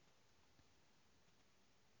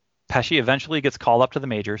 Pesci eventually gets called up to the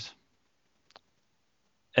majors,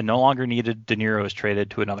 and no longer needed, De Niro is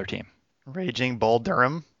traded to another team. Raging Bull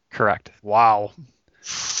Durham? Correct. Wow.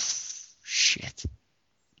 Shit.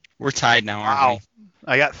 We're tied now, aren't Wow. we?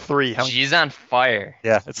 I got 3. How many? She's on fire.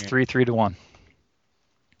 Yeah, it's 3-3 to 1.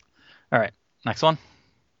 All right, next one.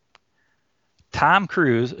 Tom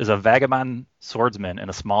Cruise is a vagabond swordsman in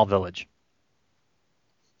a small village.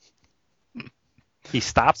 He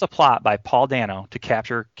stops a plot by Paul Dano to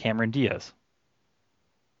capture Cameron Diaz.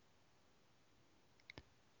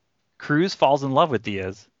 Cruise falls in love with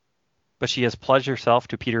Diaz, but she has pledged herself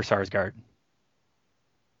to Peter Sarsgaard.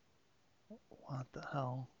 What the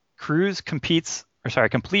hell? Cruise completes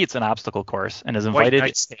an obstacle course and is White invited.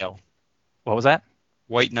 Knight's Tale. What was that?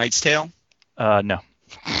 White Knight's Tale? No.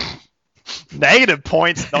 Negative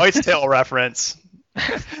points. Knight's Tale reference.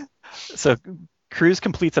 So Cruise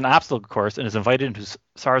completes an obstacle course and is invited into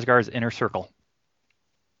Sarsgaard's inner circle.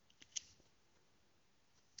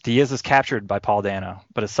 Diaz is captured by Paul Dano,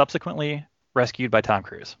 but is subsequently rescued by Tom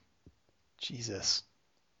Cruise. Jesus.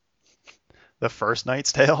 The first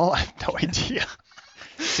Knight's Tale? I have no idea.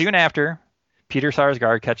 Soon after, Peter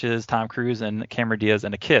Sarsgaard catches Tom Cruise and Cameron Diaz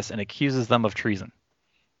in a kiss and accuses them of treason.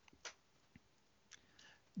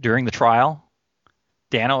 During the trial,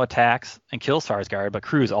 Dano attacks and kills Sarsgaard, but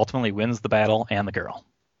Cruise ultimately wins the battle and the girl.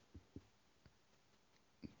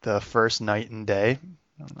 The first night and day?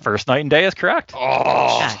 First Night and Day is correct.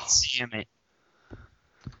 Oh, God damn it.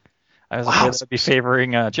 I was Wow. afraid that I'd be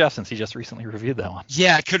favoring Jeff since he just recently reviewed that one.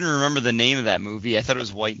 Yeah, I couldn't remember the name of that movie. I thought it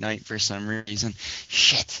was White Knight for some reason.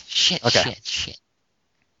 Shit. Okay.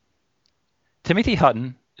 Timothy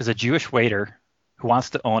Hutton is a Jewish waiter who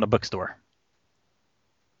wants to own a bookstore.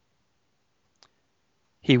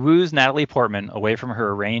 He woos Natalie Portman away from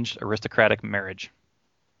her arranged aristocratic marriage.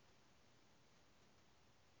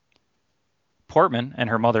 Portman and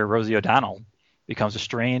her mother, Rosie O'Donnell, becomes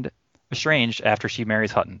estranged estranged after she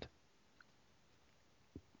marries Hutton.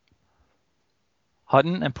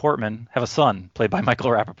 Hutton and Portman have a son, played by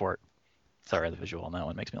Michael Rappaport. Sorry, the visual on that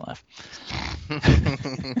one makes me laugh.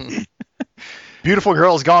 Beautiful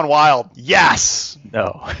Girls Gone Wild. Yes.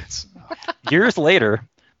 No. Years later,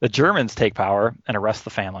 the Germans take power and arrest the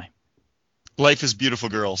family. Life is Beautiful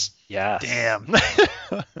Girls. Yes. Damn.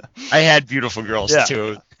 I had Beautiful Girls Yeah.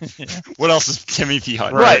 too. What else is Timothy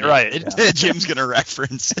Hutton? Right. Jim's gonna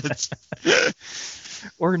reference it.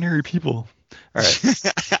 Ordinary people. All right.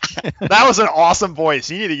 That was an awesome voice.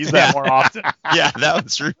 You need to use that more often. Yeah, that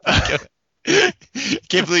was really good.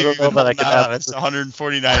 Can't believe I don't know you that I could have it's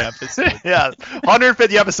 149 episodes. Yeah,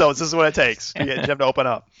 150 episodes. This is what it takes to get Jim to open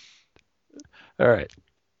up. All right.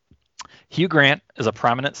 Hugh Grant is a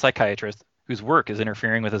prominent psychiatrist whose work is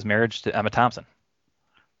interfering with his marriage to Emma Thompson.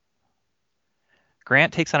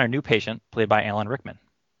 Grant takes on a new patient, played by Alan Rickman.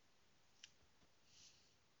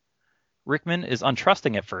 Rickman is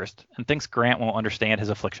untrusting at first and thinks Grant won't understand his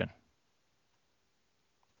affliction.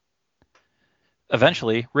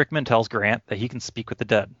 Eventually, Rickman tells Grant that he can speak with the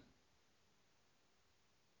dead.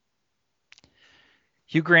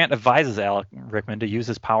 Hugh Grant advises Alan Rickman to use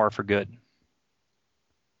his power for good.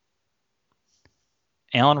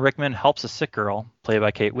 Alan Rickman helps a sick girl, played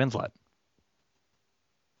by Kate Winslet.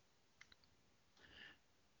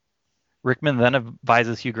 Rickman then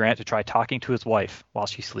advises Hugh Grant to try talking to his wife while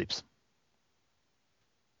she sleeps.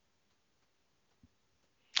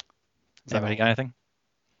 Does anybody got anything?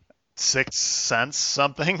 Sixth Sense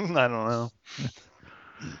something? I don't know.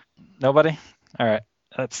 Nobody? All right.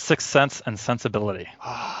 That's Sixth Sense and Sensibility.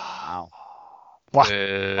 Wow. Wow.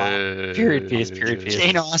 Period piece.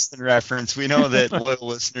 Jane Austen reference. We know that loyal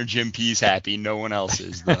listener Jim P's happy. No one else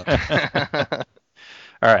is, though.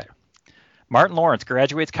 All right. Martin Lawrence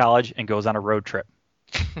graduates college and goes on a road trip.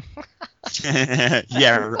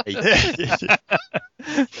 Yeah, right.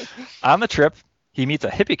 On the trip, he meets a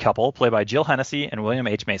hippie couple played by Jill Hennessy and William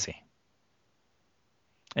H. Macy.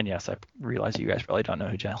 And yes, I realize you guys probably don't know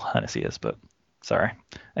who Jill Hennessy is, but sorry,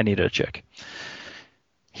 I needed a chick.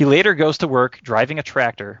 He later goes to work driving a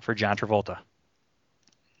tractor for John Travolta.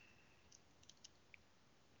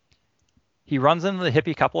 He runs into the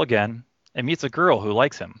hippie couple again and meets a girl who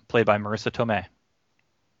likes him, played by Marissa Tomei.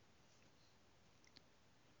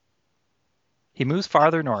 He moves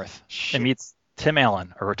farther north and meets Tim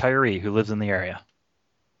Allen, a retiree who lives in the area.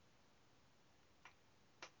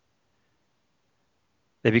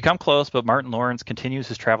 They become close, but Martin Lawrence continues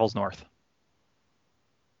his travels north.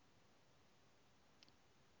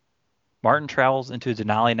 Martin travels into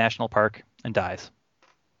Denali National Park and dies.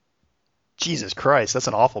 Jesus Christ, that's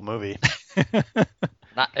an awful movie.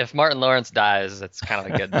 If Martin Lawrence dies, it's kind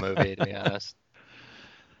of a good movie, to be honest.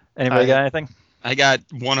 Anybody got anything? I got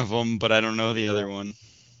one of them, but I don't know the other one.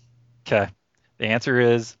 Okay. The answer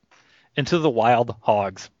is Into the Wild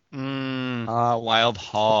Hogs. Wild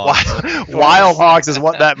Hog. Wild Hogs is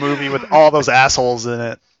what that movie with all those assholes in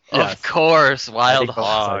it. Yes. Of course, Wild think that's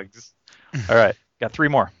Hogs. All right. Got three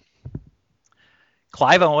more.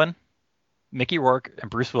 Clive Owen, Mickey Rourke, and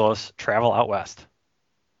Bruce Willis travel out west.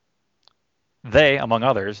 They, among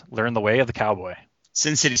others, learn the way of the cowboy.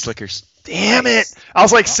 Sin City Slickers. Damn it! I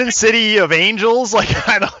was like Sin City of Angels. Like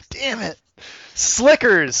I don't. Damn it!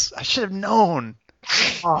 Slickers. I should have known.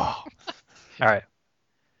 Oh. All right.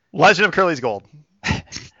 Legend of Curly's Gold.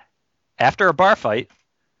 After a bar fight,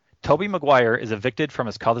 Tobey Maguire is evicted from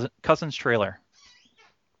his cousin's trailer.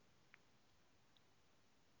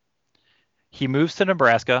 He moves to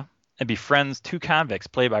Nebraska and befriends two convicts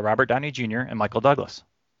played by Robert Downey Jr. and Michael Douglas.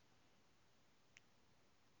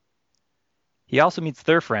 He also meets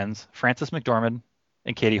their friends, Frances McDormand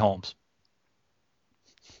and Katie Holmes.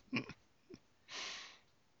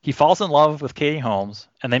 He falls in love with Katie Holmes,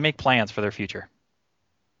 and they make plans for their future.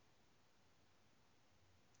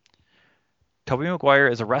 Tobey Maguire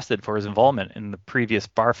is arrested for his involvement in the previous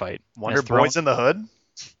bar fight. Wonder Boys in the Hood.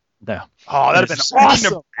 No. Oh, that'd have been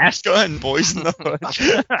awesome. Nebraska and Boys in the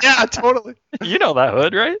Hood. Yeah, totally. You know that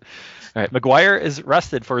hood, right? All right. Maguire is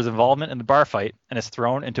arrested for his involvement in the bar fight and is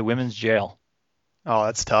thrown into women's jail. Oh,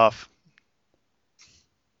 that's tough.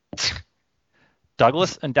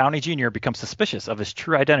 Douglas and Downey Jr. become suspicious of his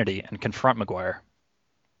true identity and confront Maguire.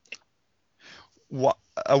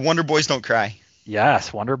 Wonder Boys Don't Cry.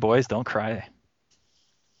 Yes, Wonder Boys Don't Cry.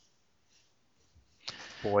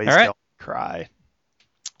 Boys All right. don't cry.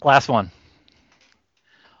 Last one.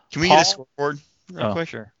 Can we Paul- get a scoreboard real quick?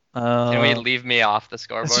 Sure. Can we leave me off the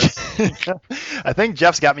scoreboard? I think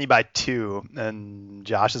Jeff's got me by 2, and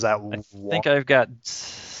Josh is at I 1. think I've got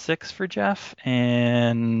 6 for Jeff,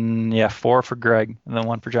 and 4 for Greg, and then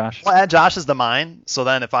 1 for Josh. Well, add Josh's to mine, so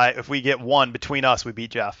then if we get 1 between us, we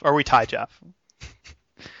beat Jeff, or we tie Jeff.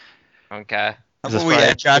 Okay. How Is this about we Friday?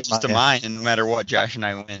 add Josh's to mine, and no matter what, Josh and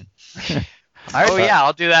I win. Oh yeah,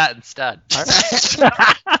 I'll do that instead.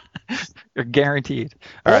 You're guaranteed.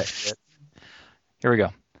 All right. Here we go.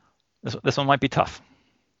 This one might be tough.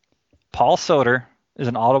 Paul Soter is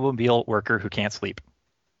an automobile worker who can't sleep.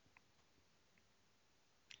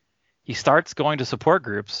 He starts going to support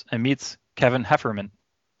groups and meets Kevin Hefferman.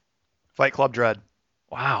 Fight Club Dread.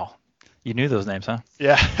 Wow. You knew those names, huh?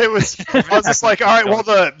 Yeah, I was just like, all right, well,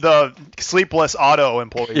 the sleepless auto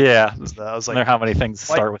employee. Yeah. I was I like, wonder how many things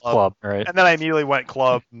Fight start with club, right? and then I immediately went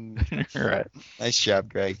club. Right. Nice job,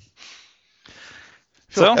 Greg.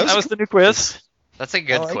 So That was that was the new quiz. That's a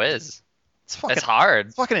good I like quiz. It's fucking, It's hard.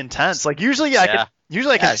 it's fucking intense. Like usually I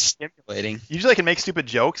Yeah. can Stimulating. usually I can make stupid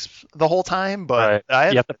jokes the whole time, but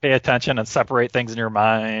Right. You have to pay attention and separate things in your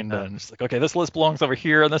mind, and it's like, okay, this list belongs over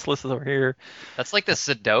here, and this list is over here. That's like the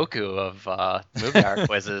Sudoku of movie hour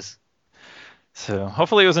quizzes. So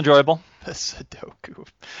hopefully it was enjoyable. the Sudoku.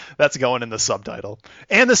 That's going in the subtitle.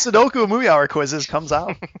 And the Sudoku movie hour quizzes comes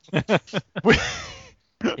out.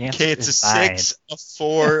 Okay, it's a 6, a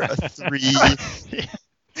 4, a 3,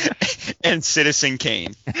 and Citizen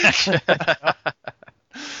Kane.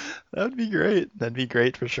 That would be great. That'd be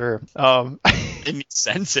great for sure. In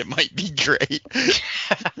sense, it might be great.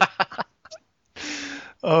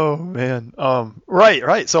 Oh man.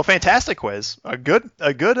 Right. So fantastic quiz. A good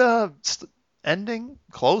ending,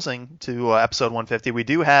 closing to episode 150. We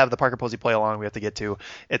do have the Parker Posey play along we have to get to.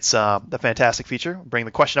 It's the fantastic feature. Bring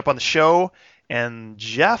the question up on the show, and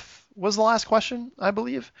Jeff was the last question, I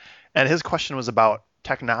believe, and his question was about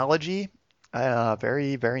technology.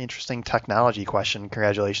 Very, very interesting technology question.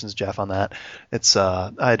 Congratulations, Jeff, on that. It's do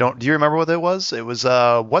you remember what it was? It was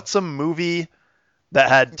what's a movie that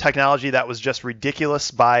had technology that was just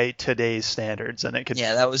ridiculous by today's standards, and it could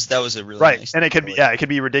Yeah, that was a really right, nice and it could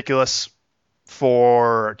be ridiculous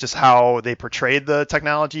for just how they portrayed the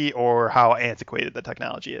technology or how antiquated the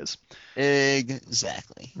technology is.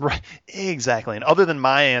 Exactly. Right, exactly. And other than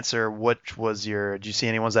my answer, which was did you see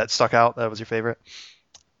any ones that stuck out that was your favorite?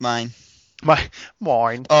 Mine.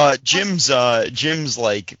 Mine. Jim's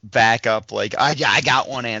like backup. Like I got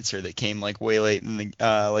one answer that came like way late in the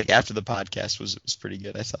like after the podcast was pretty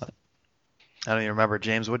good, I thought. I don't even remember.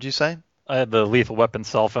 James, what'd you say? I had the Lethal Weapon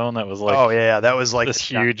cell phone that was like Oh yeah, that was like this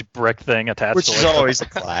huge brick thing attached Which to is like always a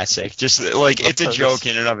classic. Just like it's a joke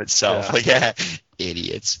in and of itself. Yeah. Like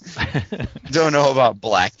idiots. Don't know about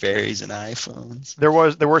Blackberries and iPhones. There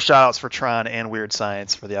were shout outs for Tron and Weird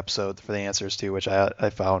Science for the episode for the answers too, which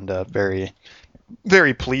I found very,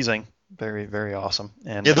 very pleasing, very, very awesome.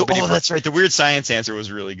 And Yeah, that's right. The Weird Science answer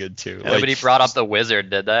was really good too. Like, Nobody brought up the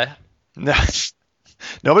wizard, did they?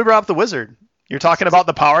 Nobody brought up the wizard. You're talking about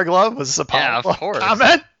the Power Glove? Was this a Power Yeah, Glove of course.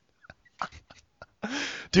 comment?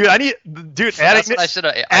 Dude, adding That's what I should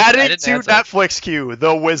have. adding to Netflix queue,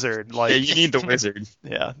 the wizard. Like, yeah, you need the wizard.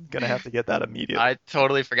 yeah, gonna have to get that immediately. I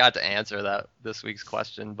totally forgot to answer this week's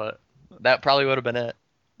question, but that probably would have been it.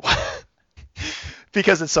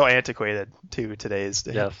 Because it's so antiquated to today's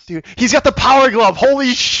day. Yes. Dude, he's got the Power Glove.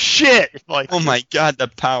 Holy shit! Like, Oh my God, the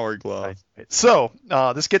Power Glove. so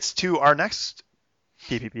this gets to our next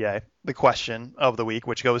PPPA, the question of the week,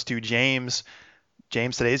 which goes to James.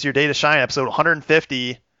 James, today's your day to shine. Episode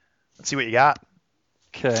 150. Let's see what you got.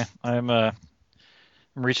 Okay, I'm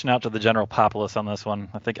reaching out to the general populace on this one.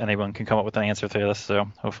 I think anyone can come up with an answer to this, so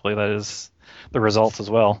hopefully that is the results as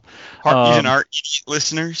well. Even our idiot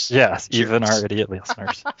listeners. Yes, Cheers. even our idiot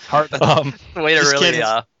listeners. Hard. Way to Just really kidding.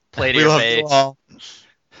 play to We your love you face.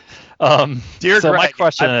 all. Dear so my Greg,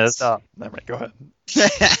 question I is, messed up. Never mind, go ahead.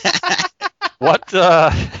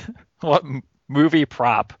 what movie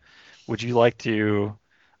prop would you like to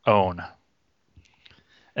own?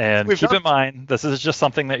 And We've keep done- in mind, this is just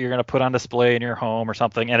something that you're going to put on display in your home or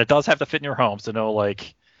something, and it does have to fit in your home, so no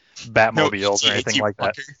like Batmobiles or anything like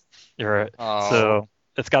that. You're right. Oh. So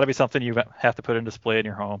it's got to be something you have to put in display in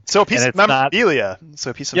your home. So a piece And of it's not- memorabilia.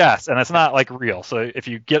 So a piece of Yes, and it's not like real. So if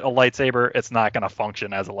you get a lightsaber, it's not going to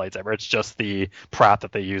function as a lightsaber. It's just the prop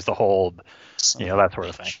that they use to hold, that sort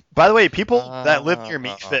of thing. By the way, people that live near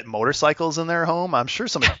me fit motorcycles in their home. I'm sure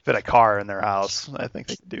somebody could fit a car in their house. I think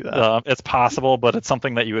they could do that. It's possible, but it's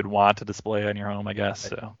something that you would want to display in your home, I guess.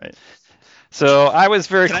 So, Right. So I was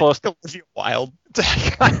very Can close. I take Olivia Wilde?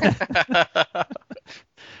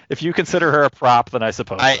 If you consider her a prop, then I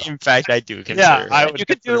suppose. In fact, I do consider. Yeah, her. I would You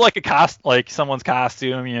could do like like someone's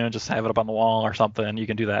costume, just have it up on the wall or something. You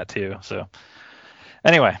can do that too. So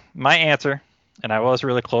anyway, my answer, and I was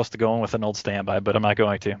really close to going with an old standby, but I'm not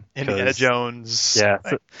going to. Indiana Jones. Yeah.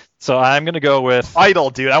 So I'm gonna go with Idol,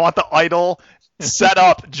 dude. I want the idol set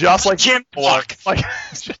up just like Jim Buck. Like,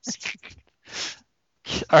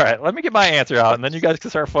 All right, let me get my answer out, and then you guys can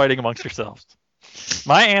start fighting amongst yourselves.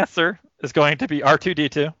 My answer is going to be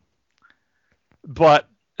R2-D2, but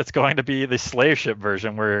it's going to be the slave ship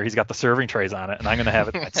version where he's got the serving trays on it, and I'm going to have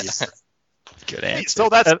it. Good answer.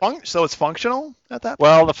 so so it's functional at that point?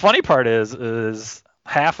 Well, the funny part is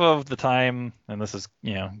half of the time, and this is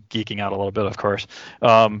geeking out a little bit, of course.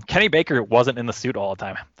 Kenny Baker wasn't in the suit all the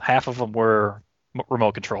time. Half of them were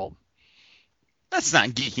remote controlled. That's not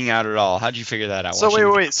geeking out at all. How'd you figure that out?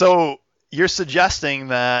 So wait. So you're suggesting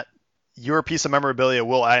that your piece of memorabilia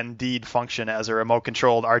will indeed function as a remote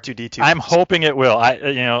controlled R2-D2? I'm hoping it will.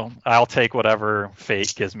 I'll take whatever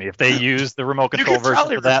fate gives me. If they use the remote control version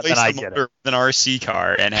for that, then I get it. With an RC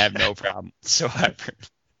car and have no problem whatsoever.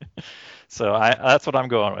 So that's what I'm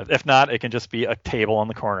going with. If not, it can just be a table on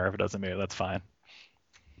the corner if it doesn't move. That's fine.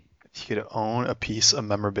 If you could own a piece of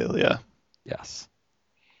memorabilia. Yes.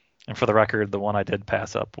 And for the record, the one I did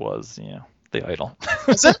pass up was, the idol.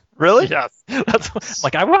 Is it? Really? Yes. That's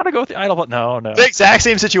I want to go with the idol, but no. The exact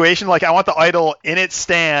same situation. Like, I want the idol in its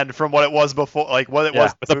stand from what it was before, like what it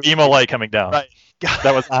was. With a beam of light coming down. Right.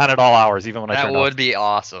 That was on at all hours, even when I That turned would be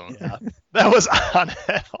awesome. Yeah. That was on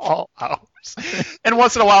at all hours. And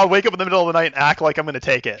once in a while, I'd wake up in the middle of the night and act like I'm going to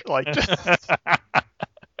take it. Like,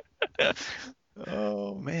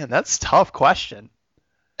 oh man, that's a tough question.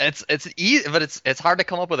 It's easy, but it's hard to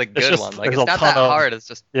come up with a good one. Like, there's it's a not ton that of- hard. It's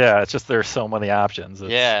just it's just there's so many options.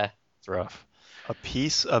 yeah. It's rough. A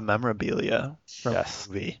piece of memorabilia from Yes. a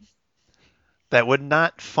movie that would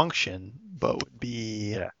not function, but would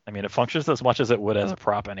be Yeah. I mean, it functions as much as it would as a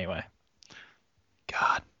prop anyway.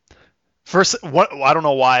 God. First, I don't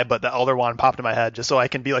know why, but the Elder Wand popped in my head just so I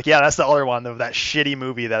can be like, yeah, that's the Elder Wand of that shitty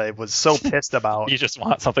movie that I was so pissed about. You just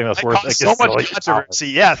want something that's It worth caused a so gazillion much controversy.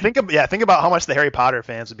 Yeah, think about how much the Harry Potter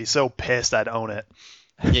fans would be so pissed I'd own it.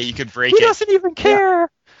 Yeah, you could break Who it. doesn't even care?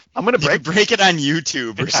 I'm gonna You could break it on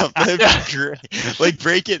YouTube or something. That'd be great. Like,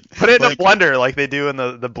 break it. put it in like, a blender like they do in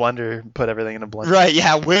the blender. Put everything in a blender. Right,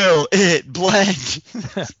 yeah, will it blend?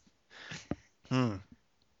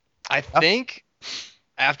 I think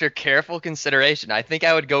after careful consideration, I think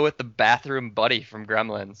I would go with the bathroom buddy from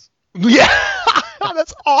Gremlins. Yeah,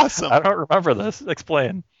 that's awesome. I don't remember this.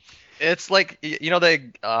 Explain. It's like the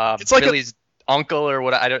It's like Billy's uncle or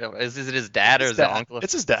what, I don't know. Is it his dad or His is it dad. uncle?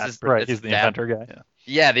 It's his dad. Right, it's he's his the dad. inventor guy.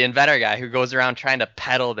 Yeah, the inventor guy who goes around trying to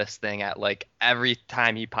peddle this thing at like every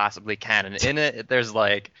time he possibly can. And in it, there's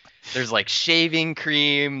like shaving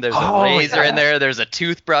cream, there's a razor in there, there's a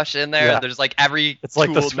toothbrush in there, Yeah. there's like every It's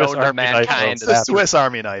like the tool Swiss known to Army knife mankind. It's the Swiss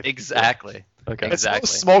Army knife. Exactly. Okay. It's Exactly. no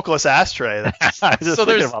smokeless ashtray. I was just So thinking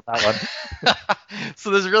there's- about that one. So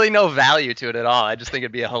there's really no value to it at all. I just think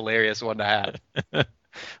it'd be a hilarious one to have.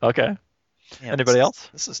 Okay. Man, Anybody else?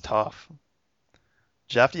 This is tough.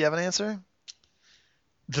 Jeff, do you have an answer?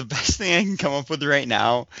 The best thing I can come up with right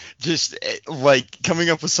now, just like coming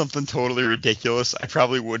up with something totally ridiculous. I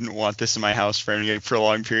probably wouldn't want this in my house for a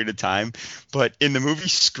long period of time. But in the movie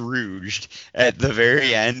Scrooged, at the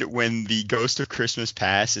very end, when the ghost of Christmas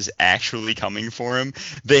Past is actually coming for him,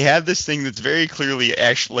 they have this thing that's very clearly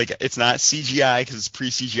actually like it's not CGI because it's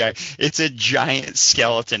pre-CGI. It's a giant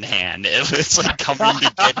skeleton hand. It's like coming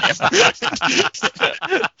to get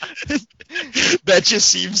him. That just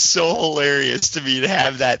seems so hilarious to me to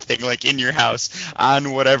have that thing like in your house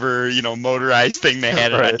on whatever motorized thing they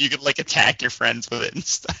had it Right. on. You could like attack your friends with it and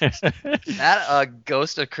stuff. That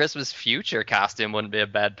Ghost of Christmas Future costume wouldn't be a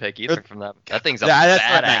bad pick either from them. That thing's a That's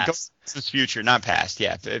what I meant. badass. It's future, not past.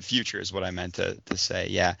 Yeah, future is what I meant to say.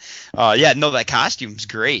 Yeah. Yeah. No, that costume's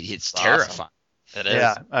great. It's Awesome. terrifying. It is.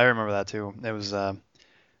 Yeah, I remember that too. It was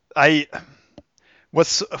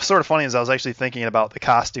what's sort of funny is I was actually thinking about the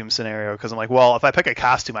costume scenario because I'm like, well, if I pick a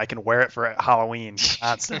costume, I can wear it for Halloween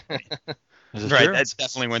constantly. Is it Right. true? That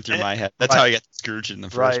definitely went through my head. That's Right. how I got Scrooge in the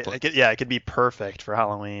first Right. place. It could be perfect for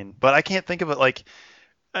Halloween, but I can't think of it like.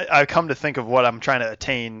 I've come to think of what I'm trying to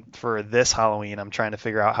attain for this Halloween. I'm trying to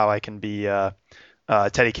figure out how I can be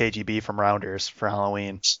Teddy KGB from Rounders for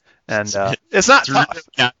Halloween, and it's not It's really tough.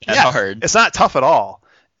 not that Yeah. hard. It's not tough at all.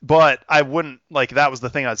 But I wouldn't like that was the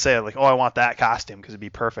thing I'd say like, oh, I want that costume because it'd be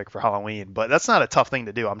perfect for Halloween. But that's not a tough thing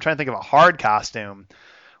to do. I'm trying to think of a hard costume.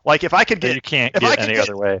 Like if I could That get you can't if I get could any get-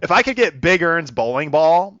 other way. if I could get Big Ern's bowling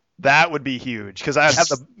ball That would be huge because I have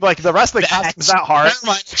the rest of the costume is that hard. Never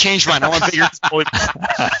mind, change mine. I want bigger bowling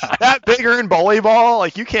ball. That bigger in bowling ball,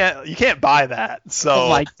 like you can't buy that. So Oh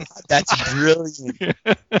my God, that's brilliant.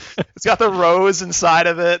 it's got the rose inside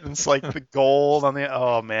of it, and it's like the gold on the.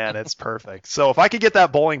 Oh man, it's perfect. So if I could get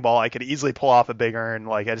that bowling ball, I could easily pull off a big urn.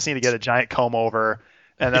 Like I just need to get a giant comb over,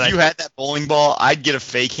 and then If you had that bowling ball, I'd get a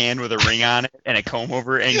fake hand with a ring on it and a comb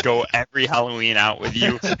over and go every Halloween out with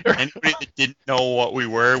you. Anybody that didn't know what we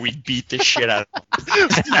were, we'd beat the shit out of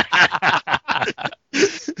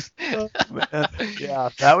Oh, man. Yeah,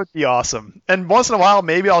 that would be awesome. And once in a while,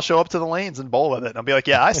 maybe I'll show up to the lanes and bowl with it, and I'll be like,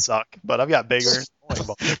 "Yeah, I suck, but I've got bigger bowling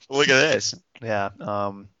ball." them. Look at this. Yeah.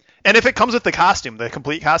 And if it comes with the costume, the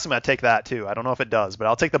complete costume, I'd take that too. I don't know if it does, but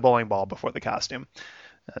I'll take the bowling ball before the costume.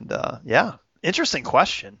 And yeah, interesting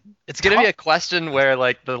question. It's gonna be a question where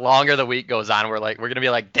like the longer the week goes on, we're gonna be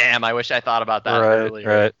like, damn, I wish I thought about that earlier.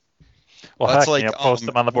 Right. Well, That's heck, post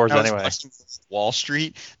them on the boards when I was anyway. watching Wall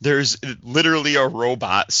Street, there's literally a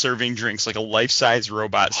robot serving drinks, like a life-size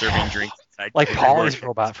robot serving drinks. Like Paul's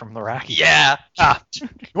robot from the Rocky. Yeah. You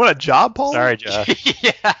want a job, Paul? Sorry, Josh.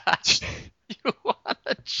 Yeah. You want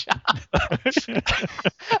a job?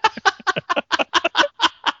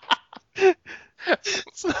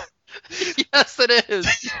 Yes, it is.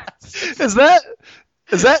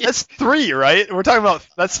 That's 3, right? We're talking about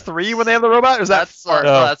that's 3 when they have the robot, or is that That's 4?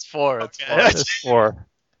 No. that's 4. It's Okay. 4. It's 4.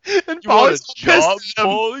 And You want Paul's a job, pissed at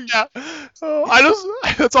him. Yeah.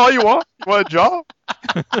 Oh, that's all you want? You want a job?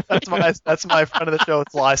 That's my friend of the show,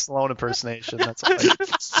 Sly Stallone impersonation. That's all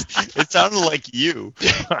It sounded like you.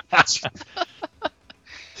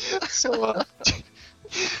 So,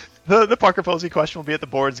 the Parker Posey question will be at the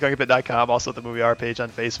boards, gungabit.com, also at the Movie Hour page on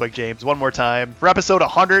Facebook. James, one more time. For episode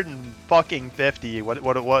 150,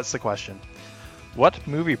 what's the question? What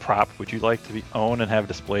movie prop would you like to own and have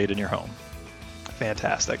displayed in your home?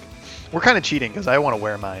 Fantastic. We're kind of cheating because I want to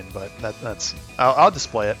wear mine, but I'll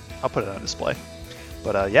display it. I'll put it on display.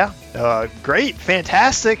 But yeah, great,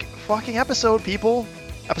 fantastic fucking episode, people.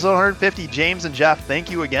 Episode 150. James and Jeff,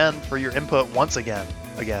 thank you again for your input once again.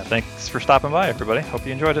 Thanks for stopping by, everybody. Hope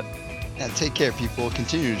you enjoyed it. Yeah, take care, people.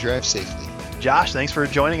 Continue to drive safely. Josh, thanks for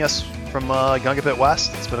joining us from Gunga Pit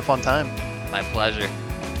West. It's been a fun time. My pleasure.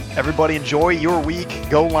 Everybody enjoy your week.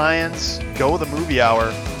 Go Lions. Go the Movie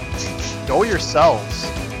Hour. Go yourselves.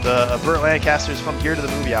 The Burt Lancasters from here to the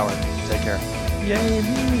Movie Hour. Take care. Yay,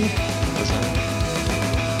 me.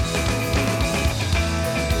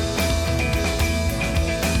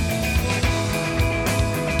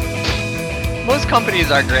 Most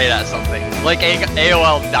companies are great at something, like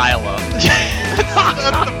AOL dial-up. That's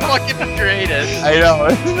the fucking greatest. I know.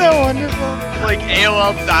 Isn't that wonderful? Like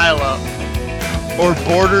AOL dial-up. Or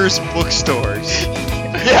Borders bookstores.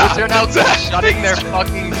 Yeah. They're now shutting their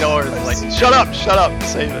fucking doors. Like, Shut up.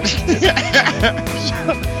 Save it.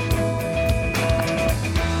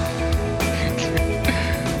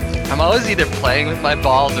 I'm always either playing with my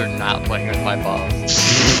balls or not playing with my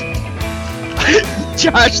balls.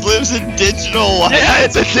 Josh lives in digital life. Yeah,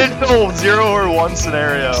 it's a digital 0 or 1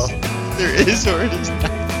 scenario. There is or it is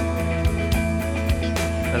not.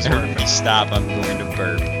 I just want to Stop, I'm going to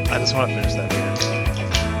burp. finish that beer.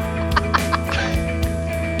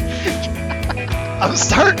 I'm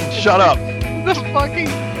starting. Shut up. The fucking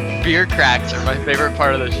beer cracks are my favorite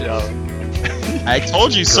part of the show. I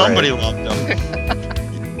told you somebody loved them.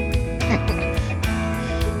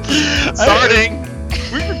 Starting.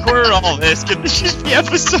 We recorded all this. Can this just be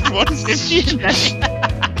episode 150?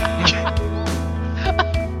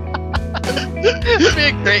 It'd be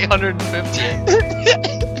a great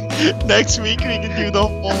 150. Next week we can do the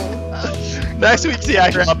whole. Next week's the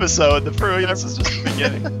actual episode. The first is just the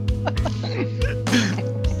beginning.